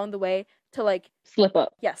places along the way to like slip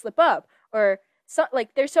up. Or so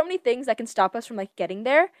like there's so many things that can stop us from like getting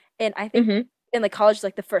there. And I think in like college is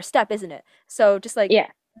like the first step, isn't it? So just like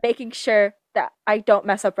making sure that I don't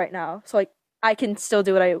mess up right now. So like I can still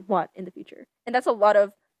do what I want in the future. And that's a lot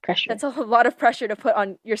of pressure. That's a lot of pressure to put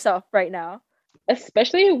on yourself right now.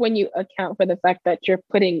 Especially when you account for the fact that you're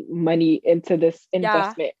putting money into this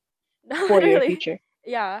investment for your future.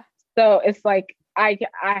 Yeah. So it's like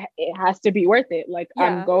it has to be worth it. Like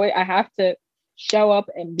I have to show up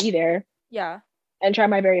and be there. Yeah. And try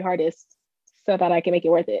my very hardest. so that I can make it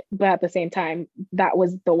worth it. But at the same time, that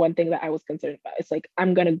was the one thing that I was concerned about. It's like,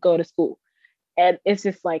 I'm going to go to school and it's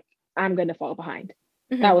just like, I'm going to fall behind.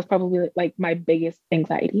 That was probably like my biggest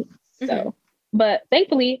anxiety. So, but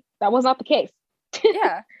thankfully, that was not the case.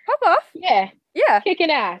 Yeah. Pop off. Yeah. Yeah.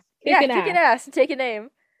 Kicking ass. Kicking ass and take a name.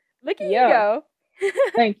 Look at you go.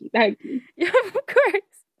 Thank you. Yeah, of course.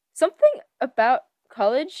 Something about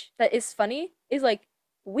college that is funny is like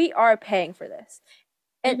we are paying for this.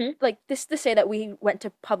 And like this to say that we went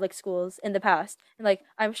to public schools in the past. And like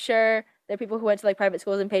I'm sure there are people who went to like private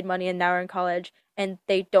schools and paid money and now are in college and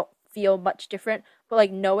they don't feel much different. But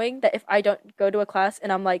like knowing that if I don't go to a class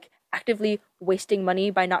and I'm like actively wasting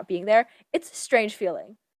money by not being there, it's a strange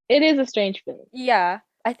feeling. It is a strange feeling. Yeah.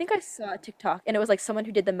 I think I saw a TikTok and it was like someone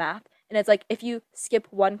who did the math and it's like if you skip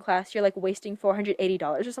one class you're like wasting $480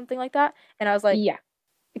 or something like that. And I was like, yeah.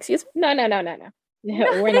 Excuse me? No.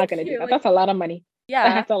 We're not gonna do that. Like, that's a lot of money.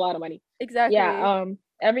 Yeah. That's a lot of money. Exactly. Yeah.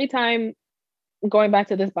 Every time going back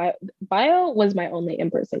to this bio was my only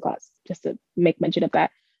in-person class, just to make mention of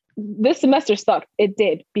that. This semester sucked. It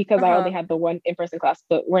did because I only had the one in-person class,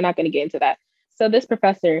 but we're not going to get into that. So this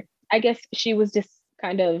professor, I guess she was just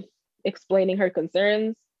kind of explaining her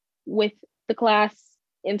concerns with the class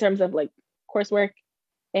in terms of like coursework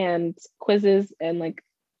and quizzes and like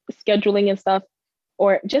scheduling and stuff,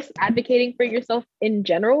 or just advocating for yourself in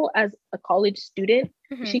general as a college student.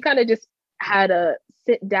 She kind of just had a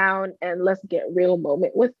sit down and let's get real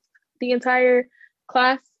moment with the entire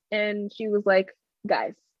class. And she was like,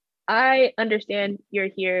 guys, I understand you're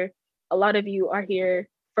here. A lot of you are here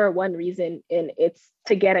for one reason, and it's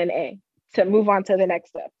to get an A, to move on to the next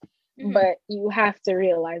step. But you have to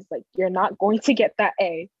realize like you're not going to get that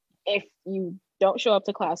A if you don't show up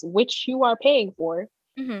to class, which you are paying for.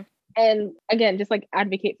 And again, just like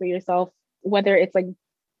advocate for yourself, whether it's like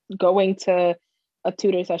going to a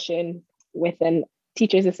tutor session with an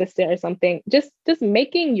teacher's assistant or something, just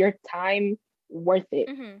making your time worth it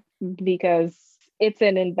because it's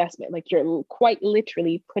an investment. Like you're quite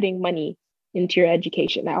literally putting money into your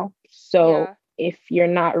education now. So if you're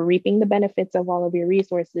not reaping the benefits of all of your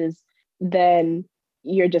resources, then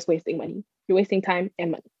you're just wasting money. You're wasting time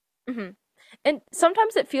and money. And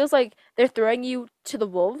sometimes it feels like they're throwing you to the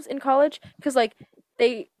wolves in college because like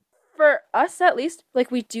for us at least,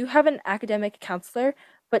 like we do have an academic counselor,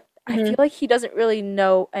 but I feel like he doesn't really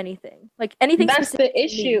know anything. Like anything. That's the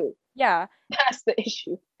issue. Yeah. That's the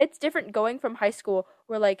issue. It's different going from high school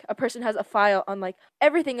where like a person has a file on like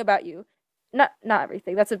everything about you. Not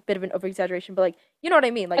everything. That's a bit of an over-exaggeration, but like you know what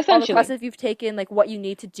I mean? Like all the classes you've taken, like what you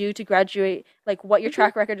need to do to graduate, like what your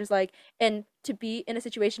track record is like, and to be in a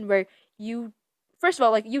situation where you first of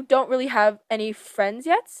all, like you don't really have any friends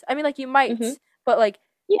yet. I mean like you might, but like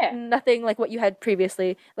nothing like what you had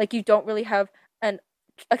previously. Like you don't really have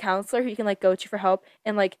a counselor who you can like go to for help,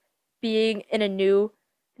 and like being in a new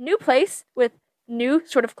place with new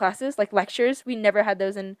sort of classes, like lectures. We never had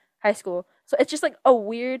those in high school. So it's just like a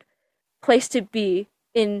weird place to be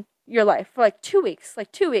in your life for like 2 weeks,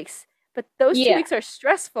 but those 2 weeks are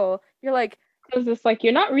stressful. You're like, because it's like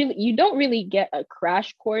you don't really get a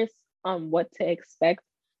crash course on what to expect,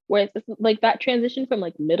 where it's like that transition from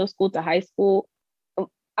like middle school to high school.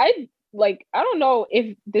 I don't know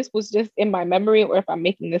if this was just in my memory or if I'm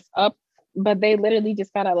making this up, but they literally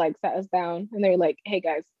just kind of like sat us down and they were like, hey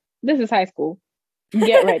guys, this is high school,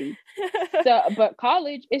 get ready. So but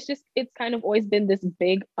college, it's kind of always been this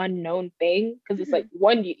big unknown thing because it's like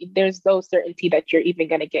there's no certainty that you're even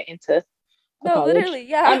going to get into college. Literally,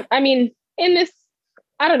 yeah. I mean in this,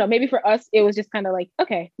 I don't know, maybe for us it was just kind of like,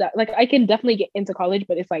 okay, like I can definitely get into college,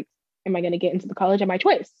 but it's like, am I going to get into the college of my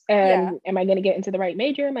choice? And am I going to get into the right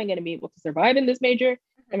major? Am I going to be able to survive in this major? Am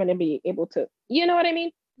I going to be able to, you know what I mean?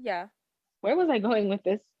 Yeah. Where was I going with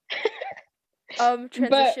this?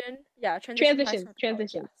 Transition.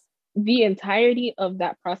 Transition. The entirety of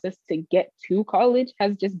that process to get to college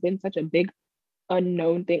has just been such a big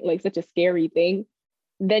unknown thing, like such a scary thing.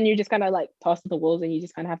 Then you're just kind of like tossed to the wolves and you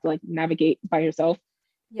just kind of have to like navigate by yourself.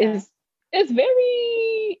 It's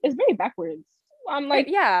very backwards. I'm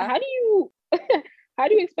like, how do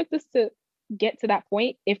you expect us to get to that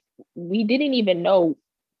point if we didn't even know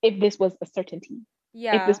if this was a certainty,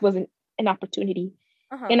 if this wasn't an opportunity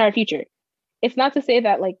in our future? It's not to say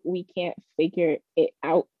that like we can't figure it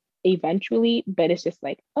out eventually, but it's just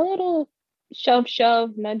like a little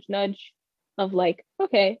shove, nudge of like,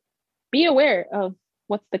 okay, be aware of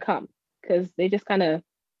what's to come, because they're just kind of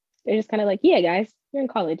like, yeah, guys, you're in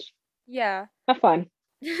college. Yeah. Have fun.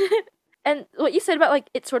 And what you said about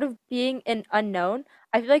like it sort of being an unknown,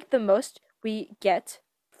 I feel like the most we get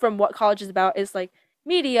from what college is about is like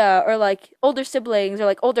media or like older siblings or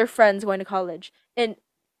like older friends going to college, and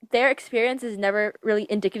their experience is never really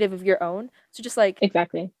indicative of your own. So just like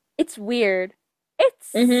Exactly. it's weird.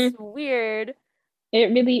 It's weird.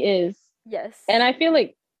 It really is. Yes. And I feel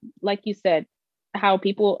like you said, how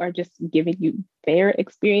people are just giving you their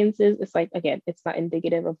experiences. It's like, again, it's not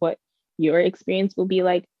indicative of what your experience will be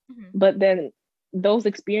like. But then those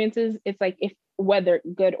experiences, it's like, if whether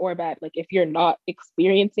good or bad, like if you're not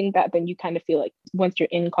experiencing that, then you kind of feel like once you're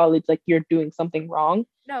in college, like you're doing something wrong.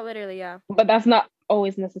 No, literally, yeah. But that's not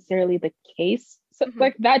always necessarily the case. So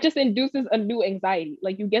like that just induces a new anxiety.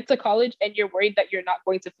 Like you get to college and you're worried that you're not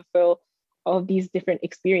going to fulfill all of these different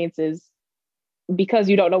experiences because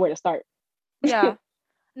you don't know where to start. Yeah.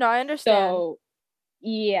 No, I understand. So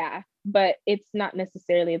yeah, but it's not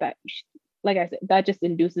necessarily that, like I said, that just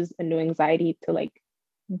induces a new anxiety to like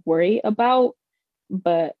worry about.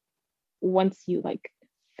 But once you like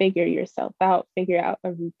figure yourself out, figure out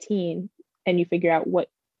a routine, and you figure out what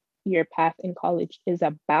your path in college is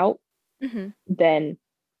about, then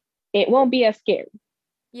it won't be as scary.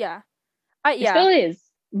 Yeah. It still is,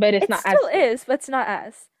 but it's not as scary. It still is, but it's not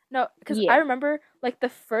as. No, because I remember like the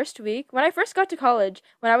first week when I first got to college,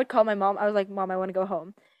 when I would call my mom, I was like, Mom, I want to go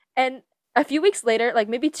home. And a few weeks later, like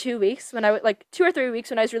maybe 2 weeks, when I would like 2 or 3 weeks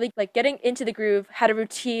when I was really like getting into the groove, had a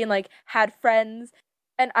routine, like had friends,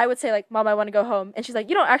 and I would say like, Mom, I want to go home. And she's like,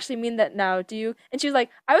 you don't actually mean that now, do you? And she was like,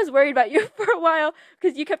 I was worried about you for a while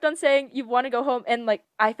because you kept on saying you want to go home, and like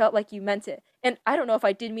I felt like you meant it. And I don't know if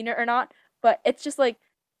I did mean it or not, but it's just like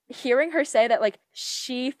hearing her say that like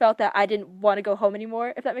she felt that I didn't want to go home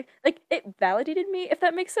anymore, if that makes like it validated me, if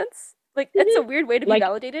that makes sense. Like it's a weird way to be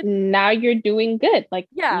validated. Now you're doing good. Like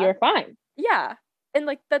you're fine. Yeah. And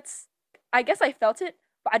like that's I guess I felt it,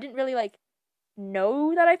 but I didn't really like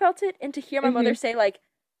know that I felt it. And to hear my mother say like,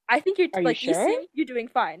 I think you're like you seem you're doing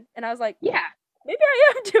fine. And I was like, yeah, maybe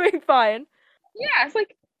I am doing fine. Yeah, it's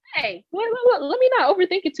like, hey, let me not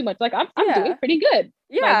overthink it too much. Like I'm doing pretty good.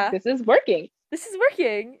 Yeah. Like, this is working.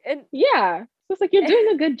 And yeah, so it's like you're doing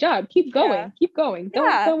a good job. Keep going. Keep going.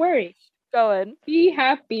 Don't worry. Going. Be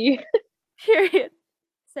happy. Period.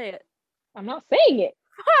 Say it. I'm not saying it.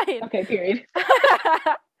 Fine. Okay, period.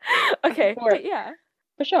 Okay. But yeah.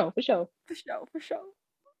 For sure.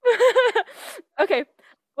 Okay.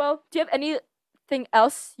 Well, do you have anything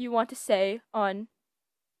else you want to say on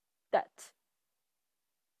that?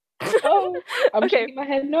 Oh, I'm shaking my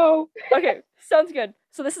head no. Okay, sounds good.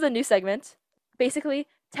 So this is a new segment. Basically,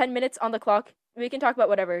 10 minutes on the clock. We can talk about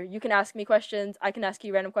whatever. You can ask me questions. I can ask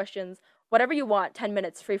you random questions. Whatever you want. 10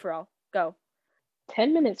 minutes, free for all. Go.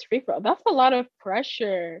 10 minutes free for all. That's a lot of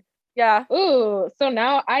pressure. Yeah. Ooh, so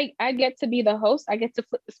now I get to be the host. I get to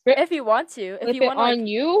flip the script. If you want to. Flip it on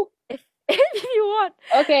you. If you want.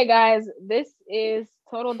 Okay, guys, this is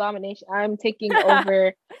total domination. I'm taking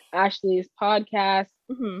over Ashley's podcast.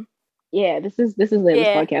 Yeah, this is Layla's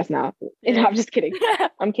podcast now. No, I'm just kidding.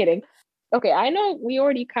 I'm kidding. Okay, I know we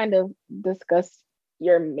already kind of discussed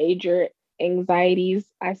your major anxieties,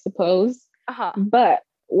 I suppose. But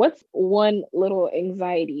what's one little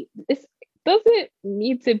anxiety? This doesn't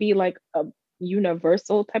need to be like a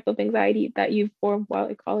universal type of anxiety that you've formed while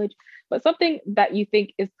in college, but something that you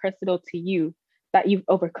think is personal to you that you've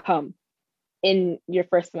overcome in your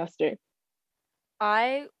first semester.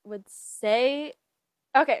 I would say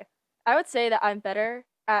that I'm better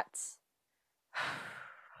at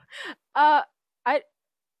I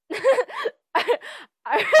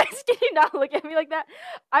can you not look at me like that?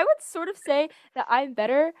 I would sort of say that I'm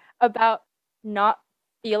better about not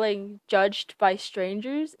feeling judged by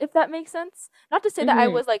strangers, if that makes sense. Not to say that I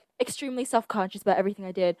was like extremely self-conscious about everything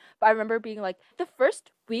I did, but I remember being like the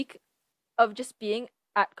first week of just being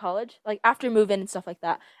at college, like after move-in and stuff like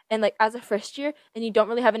that, and like as a first year and you don't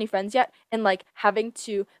really have any friends yet, and like having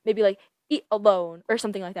to maybe like eat alone or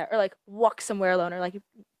something like that, or like walk somewhere alone, or like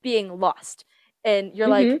being lost, and you're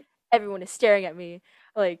like, everyone is staring at me,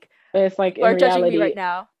 like it's like are judging me right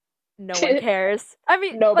now. No one cares. I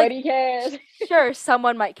mean, nobody cares. Sure,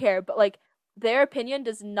 someone might care, but like their opinion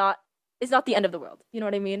is not the end of the world. You know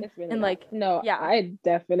what I mean? It's really and not. Like, no, yeah, I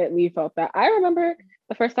definitely felt that. I remember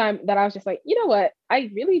the first time that I was just like, you know what? I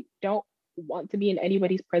really don't want to be in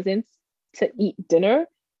anybody's presence to eat dinner.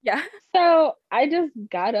 Yeah. So I just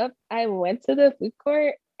got up, I went to the food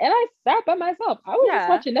court, and I sat by myself. I was just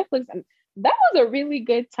watching Netflix, and that was a really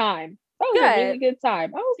good time. That was a really good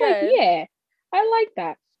time. I was like, yeah, I like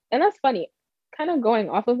that. And that's funny. Kind of going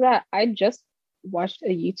off of that, I just watched a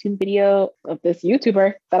YouTube video of this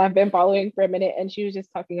YouTuber that I've been following for a minute, and she was just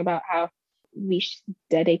talking about how we should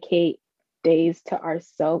dedicate days to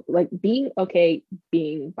ourselves, like being okay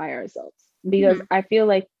being by ourselves. Because I feel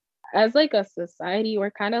like as like a society,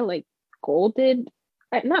 we're kind of like scolded,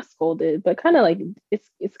 not scolded, but kind of like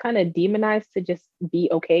it's kind of demonized to just be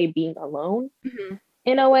okay being alone Mm-hmm.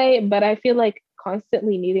 in a way. But I feel like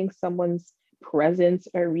constantly needing someone's presence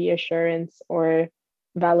or reassurance or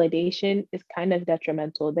validation is kind of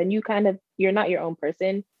detrimental. Then you're not your own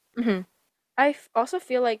person. Mm-hmm. Also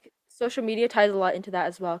feel like social media ties a lot into that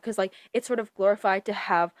as well, because like it's sort of glorified to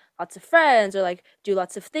have lots of friends or like do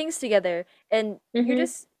lots of things together, and you're Mm-hmm.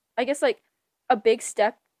 just, I guess, like a big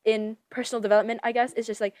step in personal development, I guess, is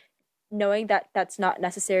just like knowing that that's not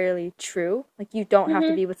necessarily true. Like you don't have to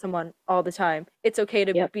Mm-hmm. be with someone all the time. It's okay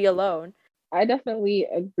to Yep. be alone. I definitely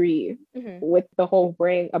agree Mm-hmm. with the whole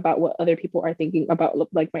worrying about what other people are thinking about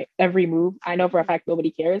like my every move. I know for a Mm-hmm. fact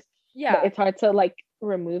nobody cares, but Yeah. it's hard to like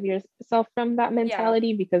remove yourself from that Yeah.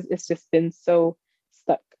 mentality because it's just been so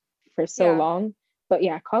stuck for so Yeah. long. But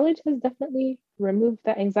yeah, college has definitely removed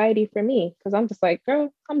that anxiety for me because I'm just like,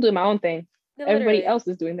 girl, I'm doing my own thing. Everybody Literally. else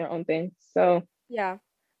is doing their own thing. So Yeah.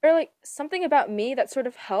 Or like something about me that sort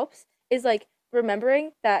of helps is like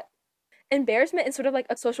remembering that embarrassment is sort of like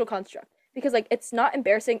a social construct, because like it's not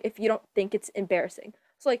embarrassing if you don't think it's embarrassing.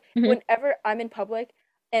 So like mhm, whenever I'm in public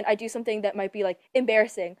and I do something that might be like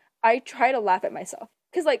embarrassing, I try to laugh at myself,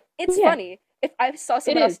 because like it's yeah, funny. If I saw it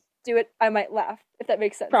someone else is do it, I might laugh, if that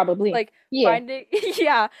makes sense. probably. Like Yeah. finding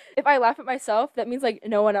yeah, if I laugh at myself, that means like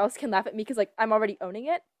no one else can laugh at me because like I'm already owning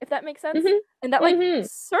it, if that makes sense. hmm And that like hmm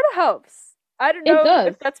sort of helps. I don't It know does.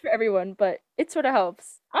 if that's for everyone, but it sort of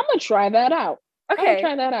helps. I'm gonna try that out. I'm gonna Okay.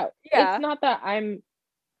 try that out. It's Yeah. not that I'm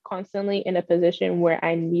constantly in a position where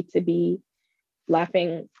I need to be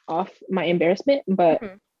laughing off my embarrassment, but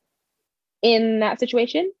Mhm. in that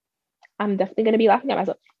situation, I'm definitely gonna be laughing at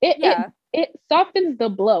myself. Yeah. It softens the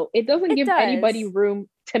blow. It doesn't It give anybody does. room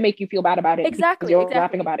to make you feel bad about it because Exactly, you're laughing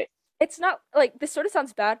exactly. about it. It's not like this sort of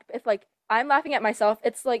sounds bad. If like I'm laughing at myself,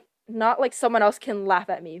 it's like not like someone else can laugh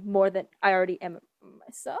at me more than I already am at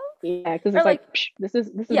myself. Yeah, because Or it's like like, psh, this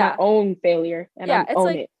is my yeah, own failure and yeah. I'm It's own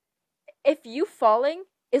like it. if you falling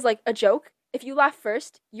is like a joke, if you laugh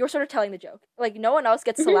first, you're sort of telling the joke. Like no one else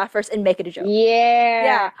gets to Mhm. laugh first and make it a joke. Yeah,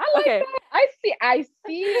 Yeah. I like Okay. that. I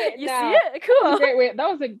see it You see now. it? Cool. That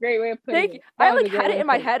was a great way of putting Thank you. it. I That was like a great had way it in of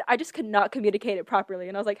my putting it. head. I just could not communicate it properly,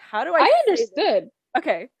 and I was like, how do I I say this? understood.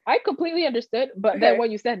 Okay. I completely understood, but then Okay.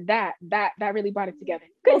 when you said that really brought it together.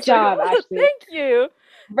 Full Good circle. job, Ashley. Thank you.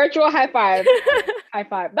 Virtual high five. High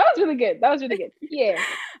five. That was really good. That was really good. Yeah.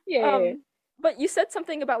 Yeah. But you said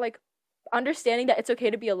something about like understanding that it's okay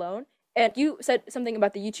to be alone, and you said something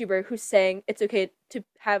about the YouTuber who's saying it's okay to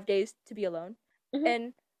have days to be alone. Mhm.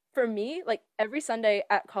 And for me, like every Sunday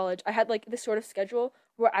at college, I had like this sort of schedule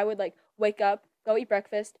where I would like wake up, go eat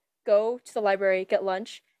breakfast, go to the library, get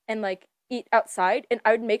lunch, and like eat outside, and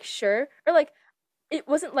I would make sure, or like it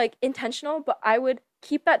wasn't like intentional, but I would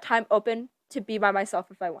keep that time open to be by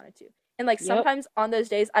myself if I wanted to. And like Yep. sometimes on those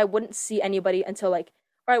days, I wouldn't see anybody until like,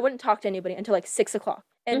 or I wouldn't talk to anybody until like 6 o'clock.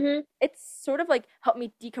 And Mhm. it's sort of like helped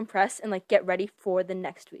me decompress and like get ready for the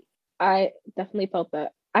next week. I definitely felt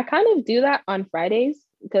that. I kind of do that on Fridays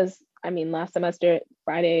because I mean, last semester,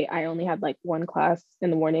 Friday, I only had like one class in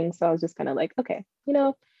the morning. So I was just kind of like, okay,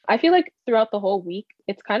 I feel like throughout the whole week,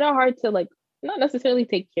 it's kind of hard to like not necessarily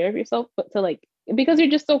take care of yourself, but to like, because you're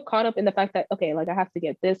just so caught up in the fact that, okay, like I have to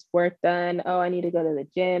get this work done. Oh, I need to go to the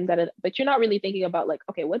gym, but you're not really thinking about like,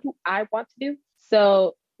 okay, what do I want to do?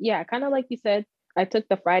 So yeah, kind of like you said, I took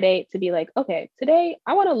the Friday to be like, okay, today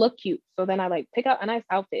I want to look cute. So then I like pick out a nice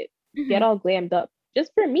outfit, get Mm-hmm. all glammed up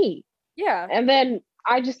just for me. Yeah. And then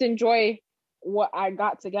I just enjoy what I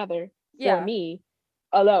got together for Yeah. me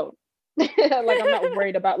alone. Like I'm not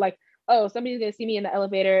worried about like, oh, somebody's gonna see me in the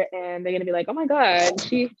elevator and they're gonna be like, oh my God,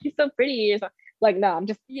 she's so pretty or something. Like, no, I'm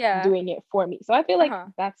just Yeah. doing it for me. So I feel like Uh-huh.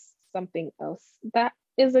 that's something else that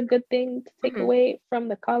is a good thing to take Mm-hmm. away from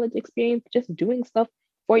the college experience, just doing stuff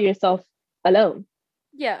for yourself alone.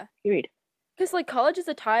 Yeah. Period. Because like college is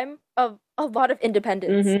a time of a lot of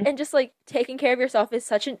independence, Mm-hmm. and just like taking care of yourself is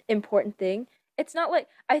such an important thing. It's not like,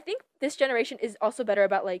 I think this generation is also better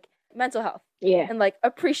about like mental health Yeah. and like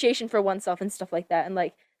appreciation for oneself and stuff like that, and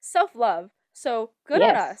like self-love. So good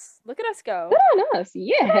on Yes. us. Look at us go. Good on us. Good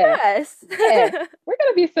Yeah. on us. Yeah. We're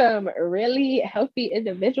gonna be some really healthy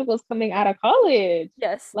individuals coming out of college.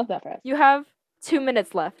 Yes. Love that for us. You have 2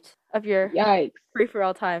 minutes left of your Yikes. free for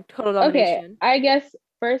all time. Total Okay, domination. I guess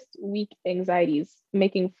first week anxieties,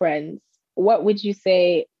 making friends. What would you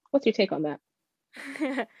say? What's your take on that?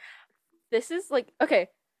 This is like, okay,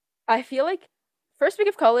 I feel like first week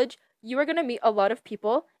of college, you are gonna meet a lot of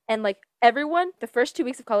people, and like everyone, the first 2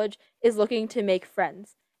 weeks of college is looking to make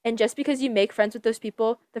friends. And just because you make friends with those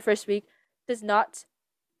people the first week does not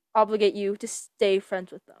obligate you to stay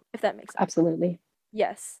friends with them, if that makes sense. Absolutely.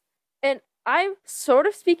 Yes. And I'm sort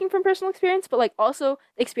of speaking from personal experience, but like also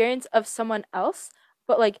the experience of someone else.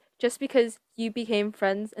 But like just because you became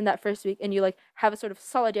friends in that first week and you like have a sort of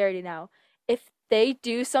solidarity now, if they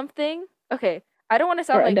do something, okay, I don't want to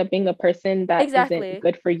sound or like end up being a person that exactly isn't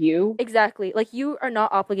good for you. Exactly. Like you are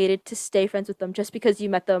not obligated to stay friends with them just because you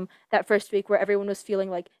met them that first week where everyone was feeling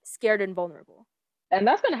like scared and vulnerable. And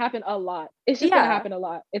that's going to happen a lot. It's just going to happen a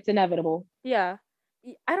lot. It's inevitable. Yeah.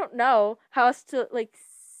 I don't know how else to like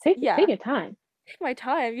take your time. Take my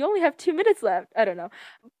time. You only have 2 minutes left. I don't know.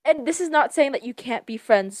 And this is not saying that you can't be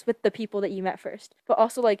friends with the people that you met first, but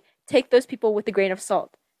also like take those people with a grain of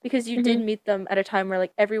salt because you did meet them at a time where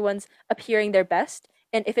like everyone's appearing their best,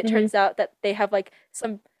 and if it turns out that they have like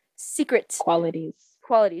some secret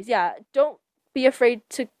qualities, yeah, don't be afraid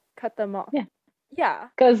to cut them off. Yeah.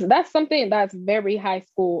 Because that's something that's very high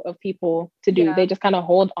school of people to do. They just kind of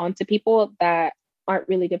hold on to people that aren't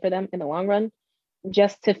really good for them in the long run,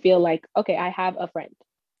 just to feel like, okay, I have a friend.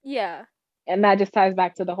 Yeah. And that just ties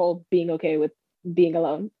back to the whole being okay with being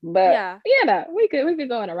alone. But we could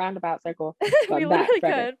go in a roundabout circle. We literally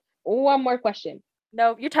could. One more question.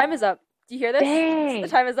 No, your time is up. Do you hear this? Dang. The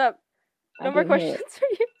time is up. No more questions for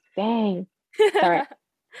you. Dang. Sorry.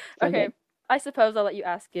 Okay. I suppose I'll let you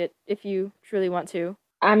ask it if you truly want to.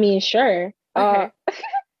 I mean, sure. Okay.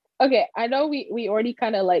 Okay. I know we already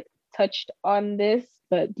kind of like touched on this,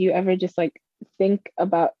 but do you ever just like think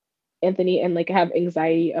about Anthony and like have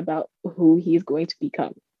anxiety about who he's going to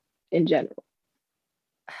become in general?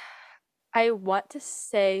 I want to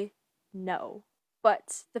say no,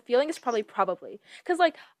 but the feeling is probably because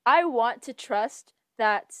like I want to trust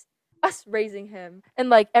that us raising him and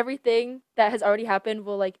like everything that has already happened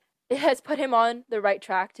will like it has put him on the right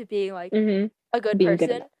track to being like a good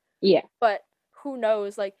person. Yeah. But who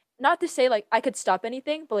knows, like not to say like I could stop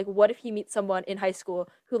anything, but like what if he meets someone in high school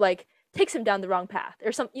who like takes him down the wrong path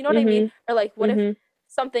or something, you know what I mean? Or like what if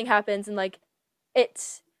something happens and like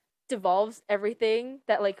it devolves everything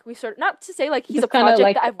that like we sort of, not to say like he's a project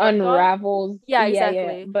like that I've unravels. Yeah,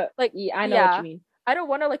 exactly. Yeah. But like I know what you mean. I don't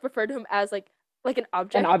want to like refer to him as like an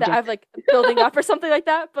object that I've like building up or something like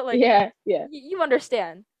that, but like you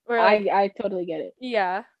understand. Or, like, I totally get it.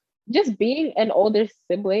 Yeah. Just being an older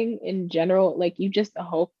sibling in general, like you just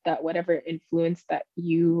hope that whatever influence that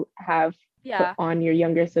you have put on your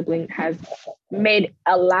younger sibling has made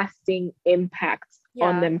a lasting impact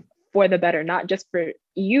on them for the better, not just for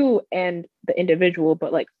you and the individual,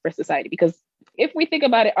 but like for society. Because if we think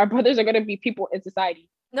about it, our brothers are going to be people in society.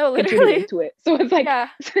 No, literally. To it. So it's like,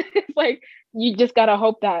 it's like you just got to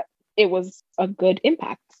hope that it was a good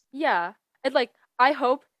impact. Yeah. And like, I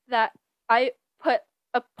hope that I put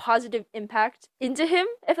a positive impact into him,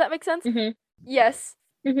 if that makes sense. Yes.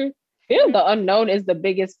 The unknown is the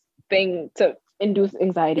biggest thing to induce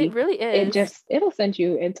anxiety. It really is. It'll send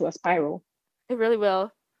you into a spiral. It really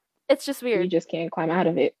will. It's just weird. You just can't climb out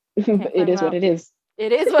of it. It is what it is.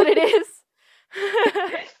 It is what it is.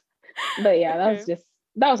 But yeah,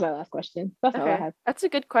 that was my last question. That's all I had. That's a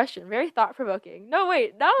good question. Very thought-provoking. No,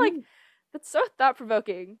 wait. Now, like, that's so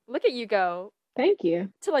thought-provoking. Look at you go. Thank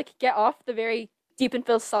you. To, like, get off the very deep and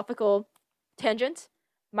philosophical tangent,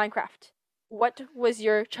 Minecraft. What was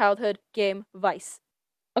your childhood game vice?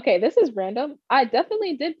 Okay, this is random. I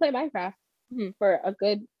definitely did play Minecraft for a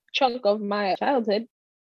good chunk of my childhood.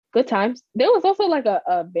 Good times. There was also, like,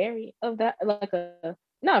 a variant of that, like a...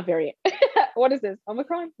 Not a variant. What is this?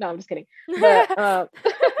 Omicron? No, I'm just kidding. But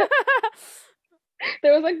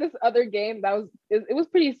there was like this other game that it was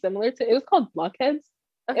pretty similar to. It was called Blockheads.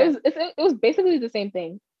 Okay. It was basically the same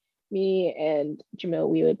thing. Me and Jamil,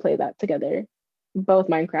 we would play that together, both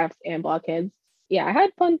Minecraft and Blockheads. Yeah, I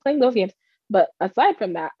had fun playing those games. But aside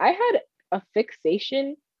from that, I had a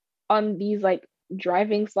fixation on these like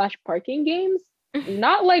driving/parking games.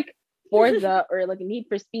 Not like Forza or like Need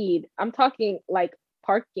for Speed. I'm talking like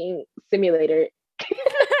parking simulator.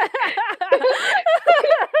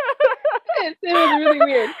 It was really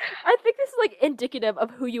weird. I think this is like indicative of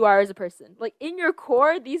who you are as a person. Like in your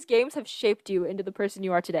core, these games have shaped you into the person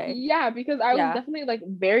you are today. Yeah, because I was definitely like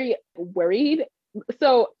very worried.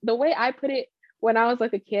 So the way I put it when I was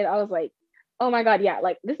like a kid, I was like, oh my God, yeah,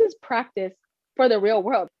 like this is practice for the real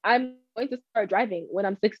world. I'm going to start driving when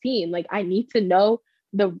I'm 16. Like I need to know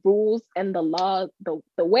the rules and the law,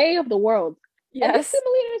 the way of the world. Yes. And the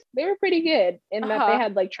simulators, they were pretty good in that they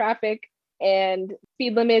had like traffic and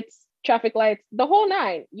speed limits, traffic lights, the whole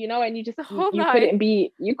nine, you know, and you just couldn't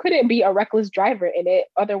be a reckless driver in it.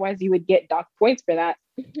 Otherwise you would get docked points for that.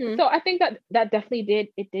 So I think that definitely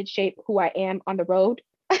did shape who I am on the road.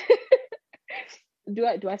 Do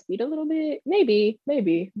I speed a little bit? Maybe,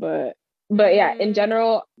 but yeah, in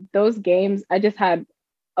general, those games, I just had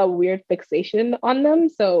a weird fixation on them.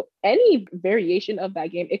 So any variation of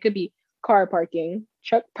that game, it could be car parking,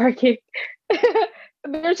 truck parking.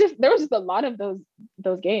 There was just a lot of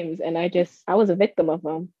those games, and I was a victim of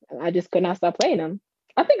them. And I just could not stop playing them.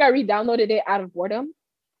 I think I re-downloaded it out of boredom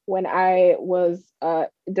when I was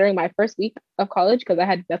during my first week of college because I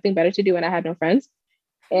had nothing better to do and I had no friends.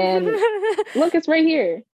 And look, it's right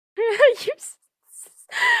here.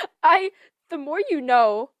 The more you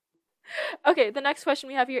know. Okay, the next question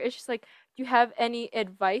we have here is just like, do you have any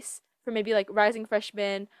advice for maybe like rising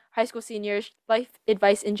freshmen, high school seniors, life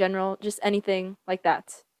advice in general, just anything like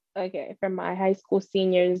that? Okay, for my high school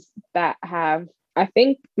seniors that have, I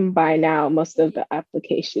think by now most of the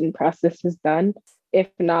application process is done, if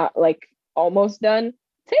not like almost done.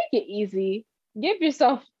 Take it easy. Give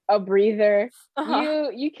yourself a breather.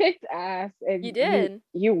 You kicked ass and you did.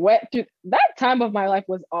 You went through that time of my life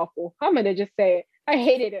was awful. I'm gonna just say it. I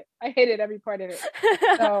hated it. I hated every part of it.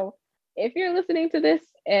 So if you're listening to this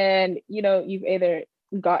and you've either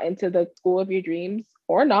got into the school of your dreams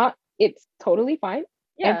or not, it's totally fine.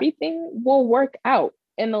 Yeah. Everything will work out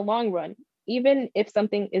in the long run, even if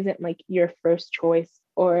something isn't like your first choice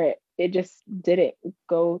or it just didn't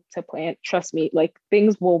go to plan. Trust me, like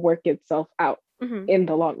things will work itself out in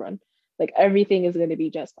the long run. Like everything is going to be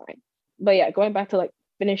just fine. But yeah, going back to like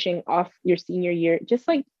finishing off your senior year, just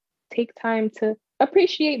like take time to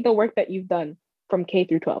appreciate the work that you've done from K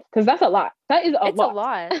through 12, because that's a lot. That is it's a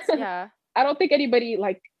lot. Yeah. I don't think anybody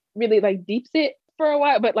like really like deeps it for a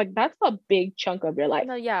while, but like that's a big chunk of your life.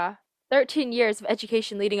 No, yeah. 13 years of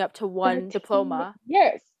education leading up to one diploma.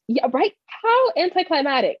 Yes. Yeah, right. How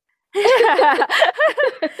anticlimactic.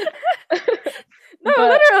 No,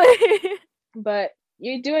 literally. But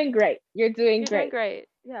you're doing great. You're doing great.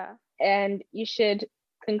 Yeah. And you should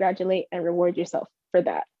congratulate and reward yourself for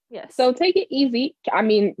that. Yes. So take it easy. I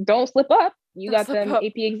mean, don't slip up. You got some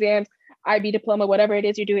AP exams, IB diploma, whatever it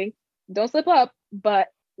is you're doing. Don't slip up, but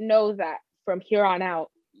know that from here on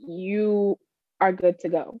out, you are good to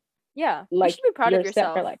go. Yeah. Like, you should be proud of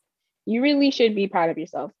yourself. For life. You really should be proud of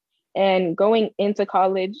yourself. And going into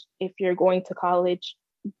college, if you're going to college,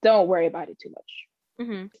 don't worry about it too much.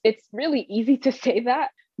 It's really easy to say that,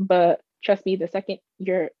 but trust me, the second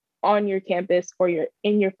you're on your campus or you're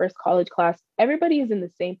in your first college class, everybody is in the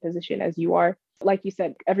same position as you are. Like you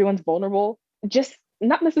said, everyone's vulnerable. Just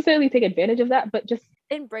not necessarily take advantage of that, but just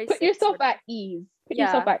embrace put yourself at ease. Put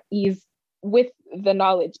yourself at ease with the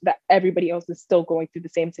knowledge that everybody else is still going through the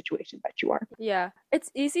same situation that you are. Yeah. It's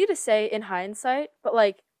easy to say in hindsight, but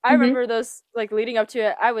like I remember those like leading up to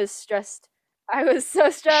it, I was stressed. I was so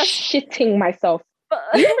stressed. Shitting myself. But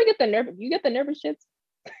you ever get the nervous? You get the nervous shits?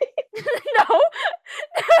 No.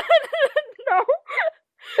 No.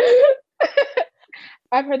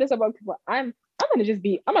 I've heard this about people. I'm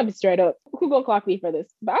gonna be straight up. Who gonna clock me for this?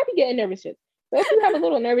 But I be getting nervous shit. So if you have a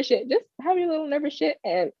little nervous shit, just have your little nervous shit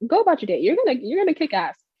and go about your day. You're gonna kick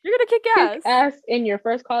ass. You're gonna kick ass. Kick ass in your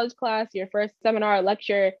first college class, your first seminar,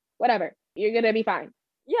 lecture, whatever. You're gonna be fine.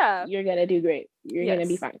 Yeah. You're gonna do great. You're gonna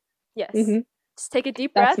be fine. Yes. Just take a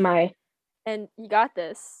deep breath. And you got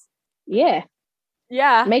this. Yeah.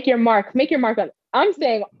 Yeah. Make your mark on. I'm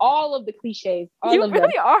saying all of the cliches. You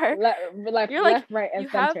really are. You're like, left, right, and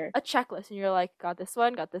center. You have a checklist, and you're like, got this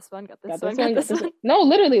one, got this one, got this one. No,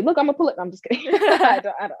 literally, look, I'm gonna pull it. I'm just kidding. I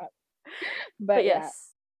don't. But yes,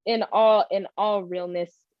 in all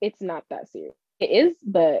realness, it's not that serious. It is,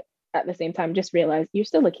 but at the same time, just realize you're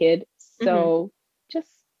still a kid, so just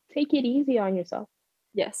take it easy on yourself.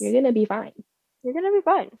 Yes, you're gonna be fine. You're gonna be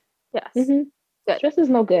fine. Yes. Good. Stress is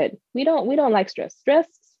no good. We don't like stress.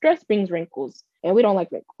 Stress brings wrinkles, and we don't like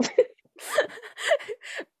wrinkles.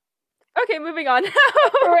 Okay, moving on.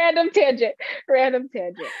 Random tangent.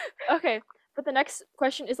 Okay, but the next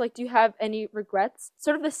question is like, do you have any regrets?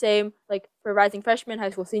 Sort of the same, like for rising freshmen,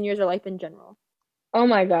 high school seniors, or life in general. Oh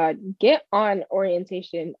my God, get on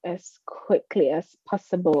orientation as quickly as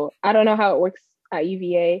possible. I don't know how it works at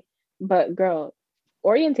UVA, but girl,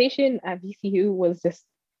 orientation at VCU was just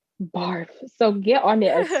barf. So get on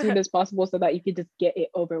it as soon as possible so that you can just get it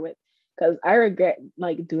over with. Because I regret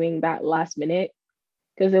like doing that last minute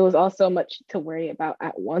because it was all so much to worry about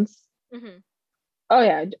at once. Oh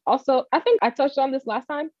yeah. Also, I think I touched on this last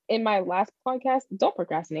time in my last podcast. Don't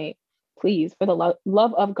procrastinate, please, for the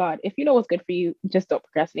love of God. If you know what's good for you, just don't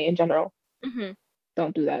procrastinate in general.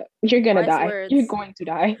 Don't do that. You're gonna die. Words. You're going to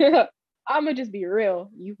die. I'm gonna just be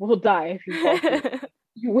real. You will die if you fall.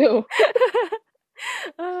 You will.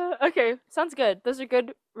 Okay, sounds good. Those are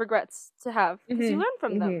good regrets to have because you learn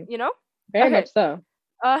from them, you know? Very much so.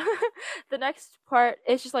 Uh, the next part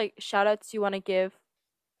is just like shout outs you want to give.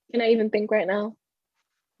 Can I even think right now?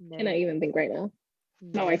 No. Can I even think right now?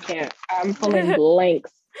 No, I can't. I'm pulling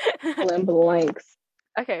blanks. Pulling blanks.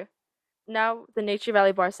 Okay. Now the Nature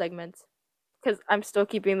Valley Bar segment. Because I'm still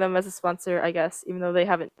keeping them as a sponsor, I guess, even though they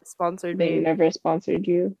haven't sponsored me. They never sponsored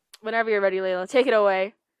you. Whenever you're ready, Layla, take it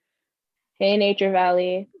away. Hey, Nature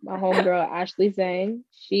Valley. My homegirl, Ashley Zhang.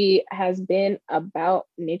 She has been about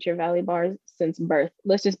Nature Valley bars since birth.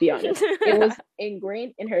 Let's just be honest. It was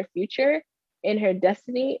ingrained in her future, in her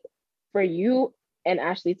destiny, for you and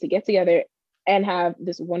Ashley to get together and have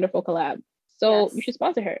this wonderful collab. So yes. You should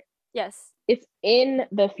sponsor her. Yes. It's in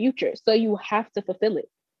the future, so you have to fulfill it.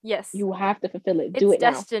 Yes. You have to fulfill it. Do it now.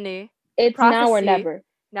 It's destiny. It's prophecy. Now or never.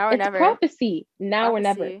 Now or it's never. Prophecy. Now or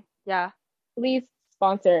never. Yeah. Please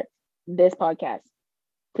sponsor this podcast.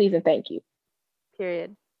 Please and thank you.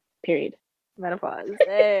 Period. Menopause.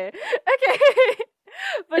 Hey. Okay.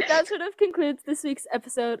 But that sort of concludes this week's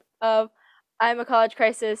episode of I'm a College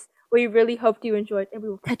Crisis. We really hoped you enjoyed, and we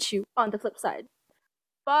will catch you on the flip side.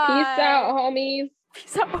 Bye. Peace out, homies.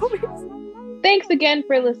 Peace out, homies. Thanks again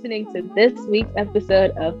for listening to this week's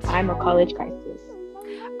episode of I'm a College Crisis.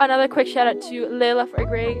 Another quick shout out to Layla for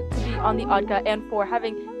agreeing to be on the Oddka and for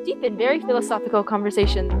having deep and very philosophical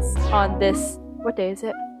conversations on this, what day is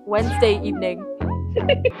it? Wednesday evening.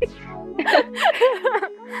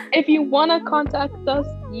 If you want to contact us,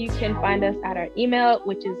 you can find us at our email,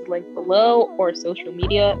 which is linked below, or social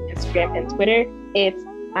media, Instagram and Twitter. It's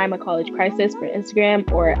I'm a College Crisis for Instagram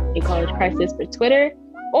or a College Crisis for Twitter.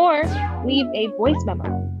 Or leave a voice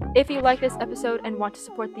memo. If you like this episode and want to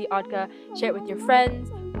support the Oddka, share it with your friends,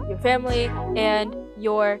 with your family, and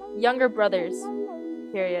your younger brothers.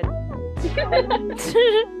 Period.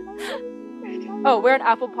 Oh, we're an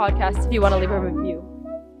Apple Podcast if you want to leave a review.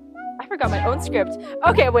 I forgot my own script.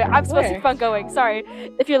 Okay, wait, I'm supposed to keep on going. Sorry.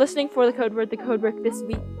 If you're listening for the code word this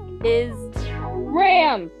week is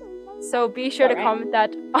Rams. So be sure to comment that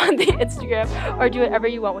on the Instagram or do whatever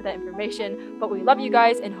you want with that information. But we love you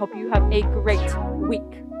guys and hope you have a great week.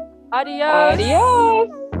 Adios. Adios.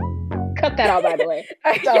 Cut that out, by the way.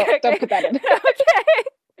 Don't put that in.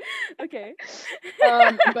 Okay.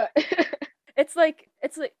 But it's like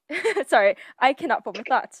sorry, I cannot form a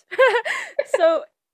thought. So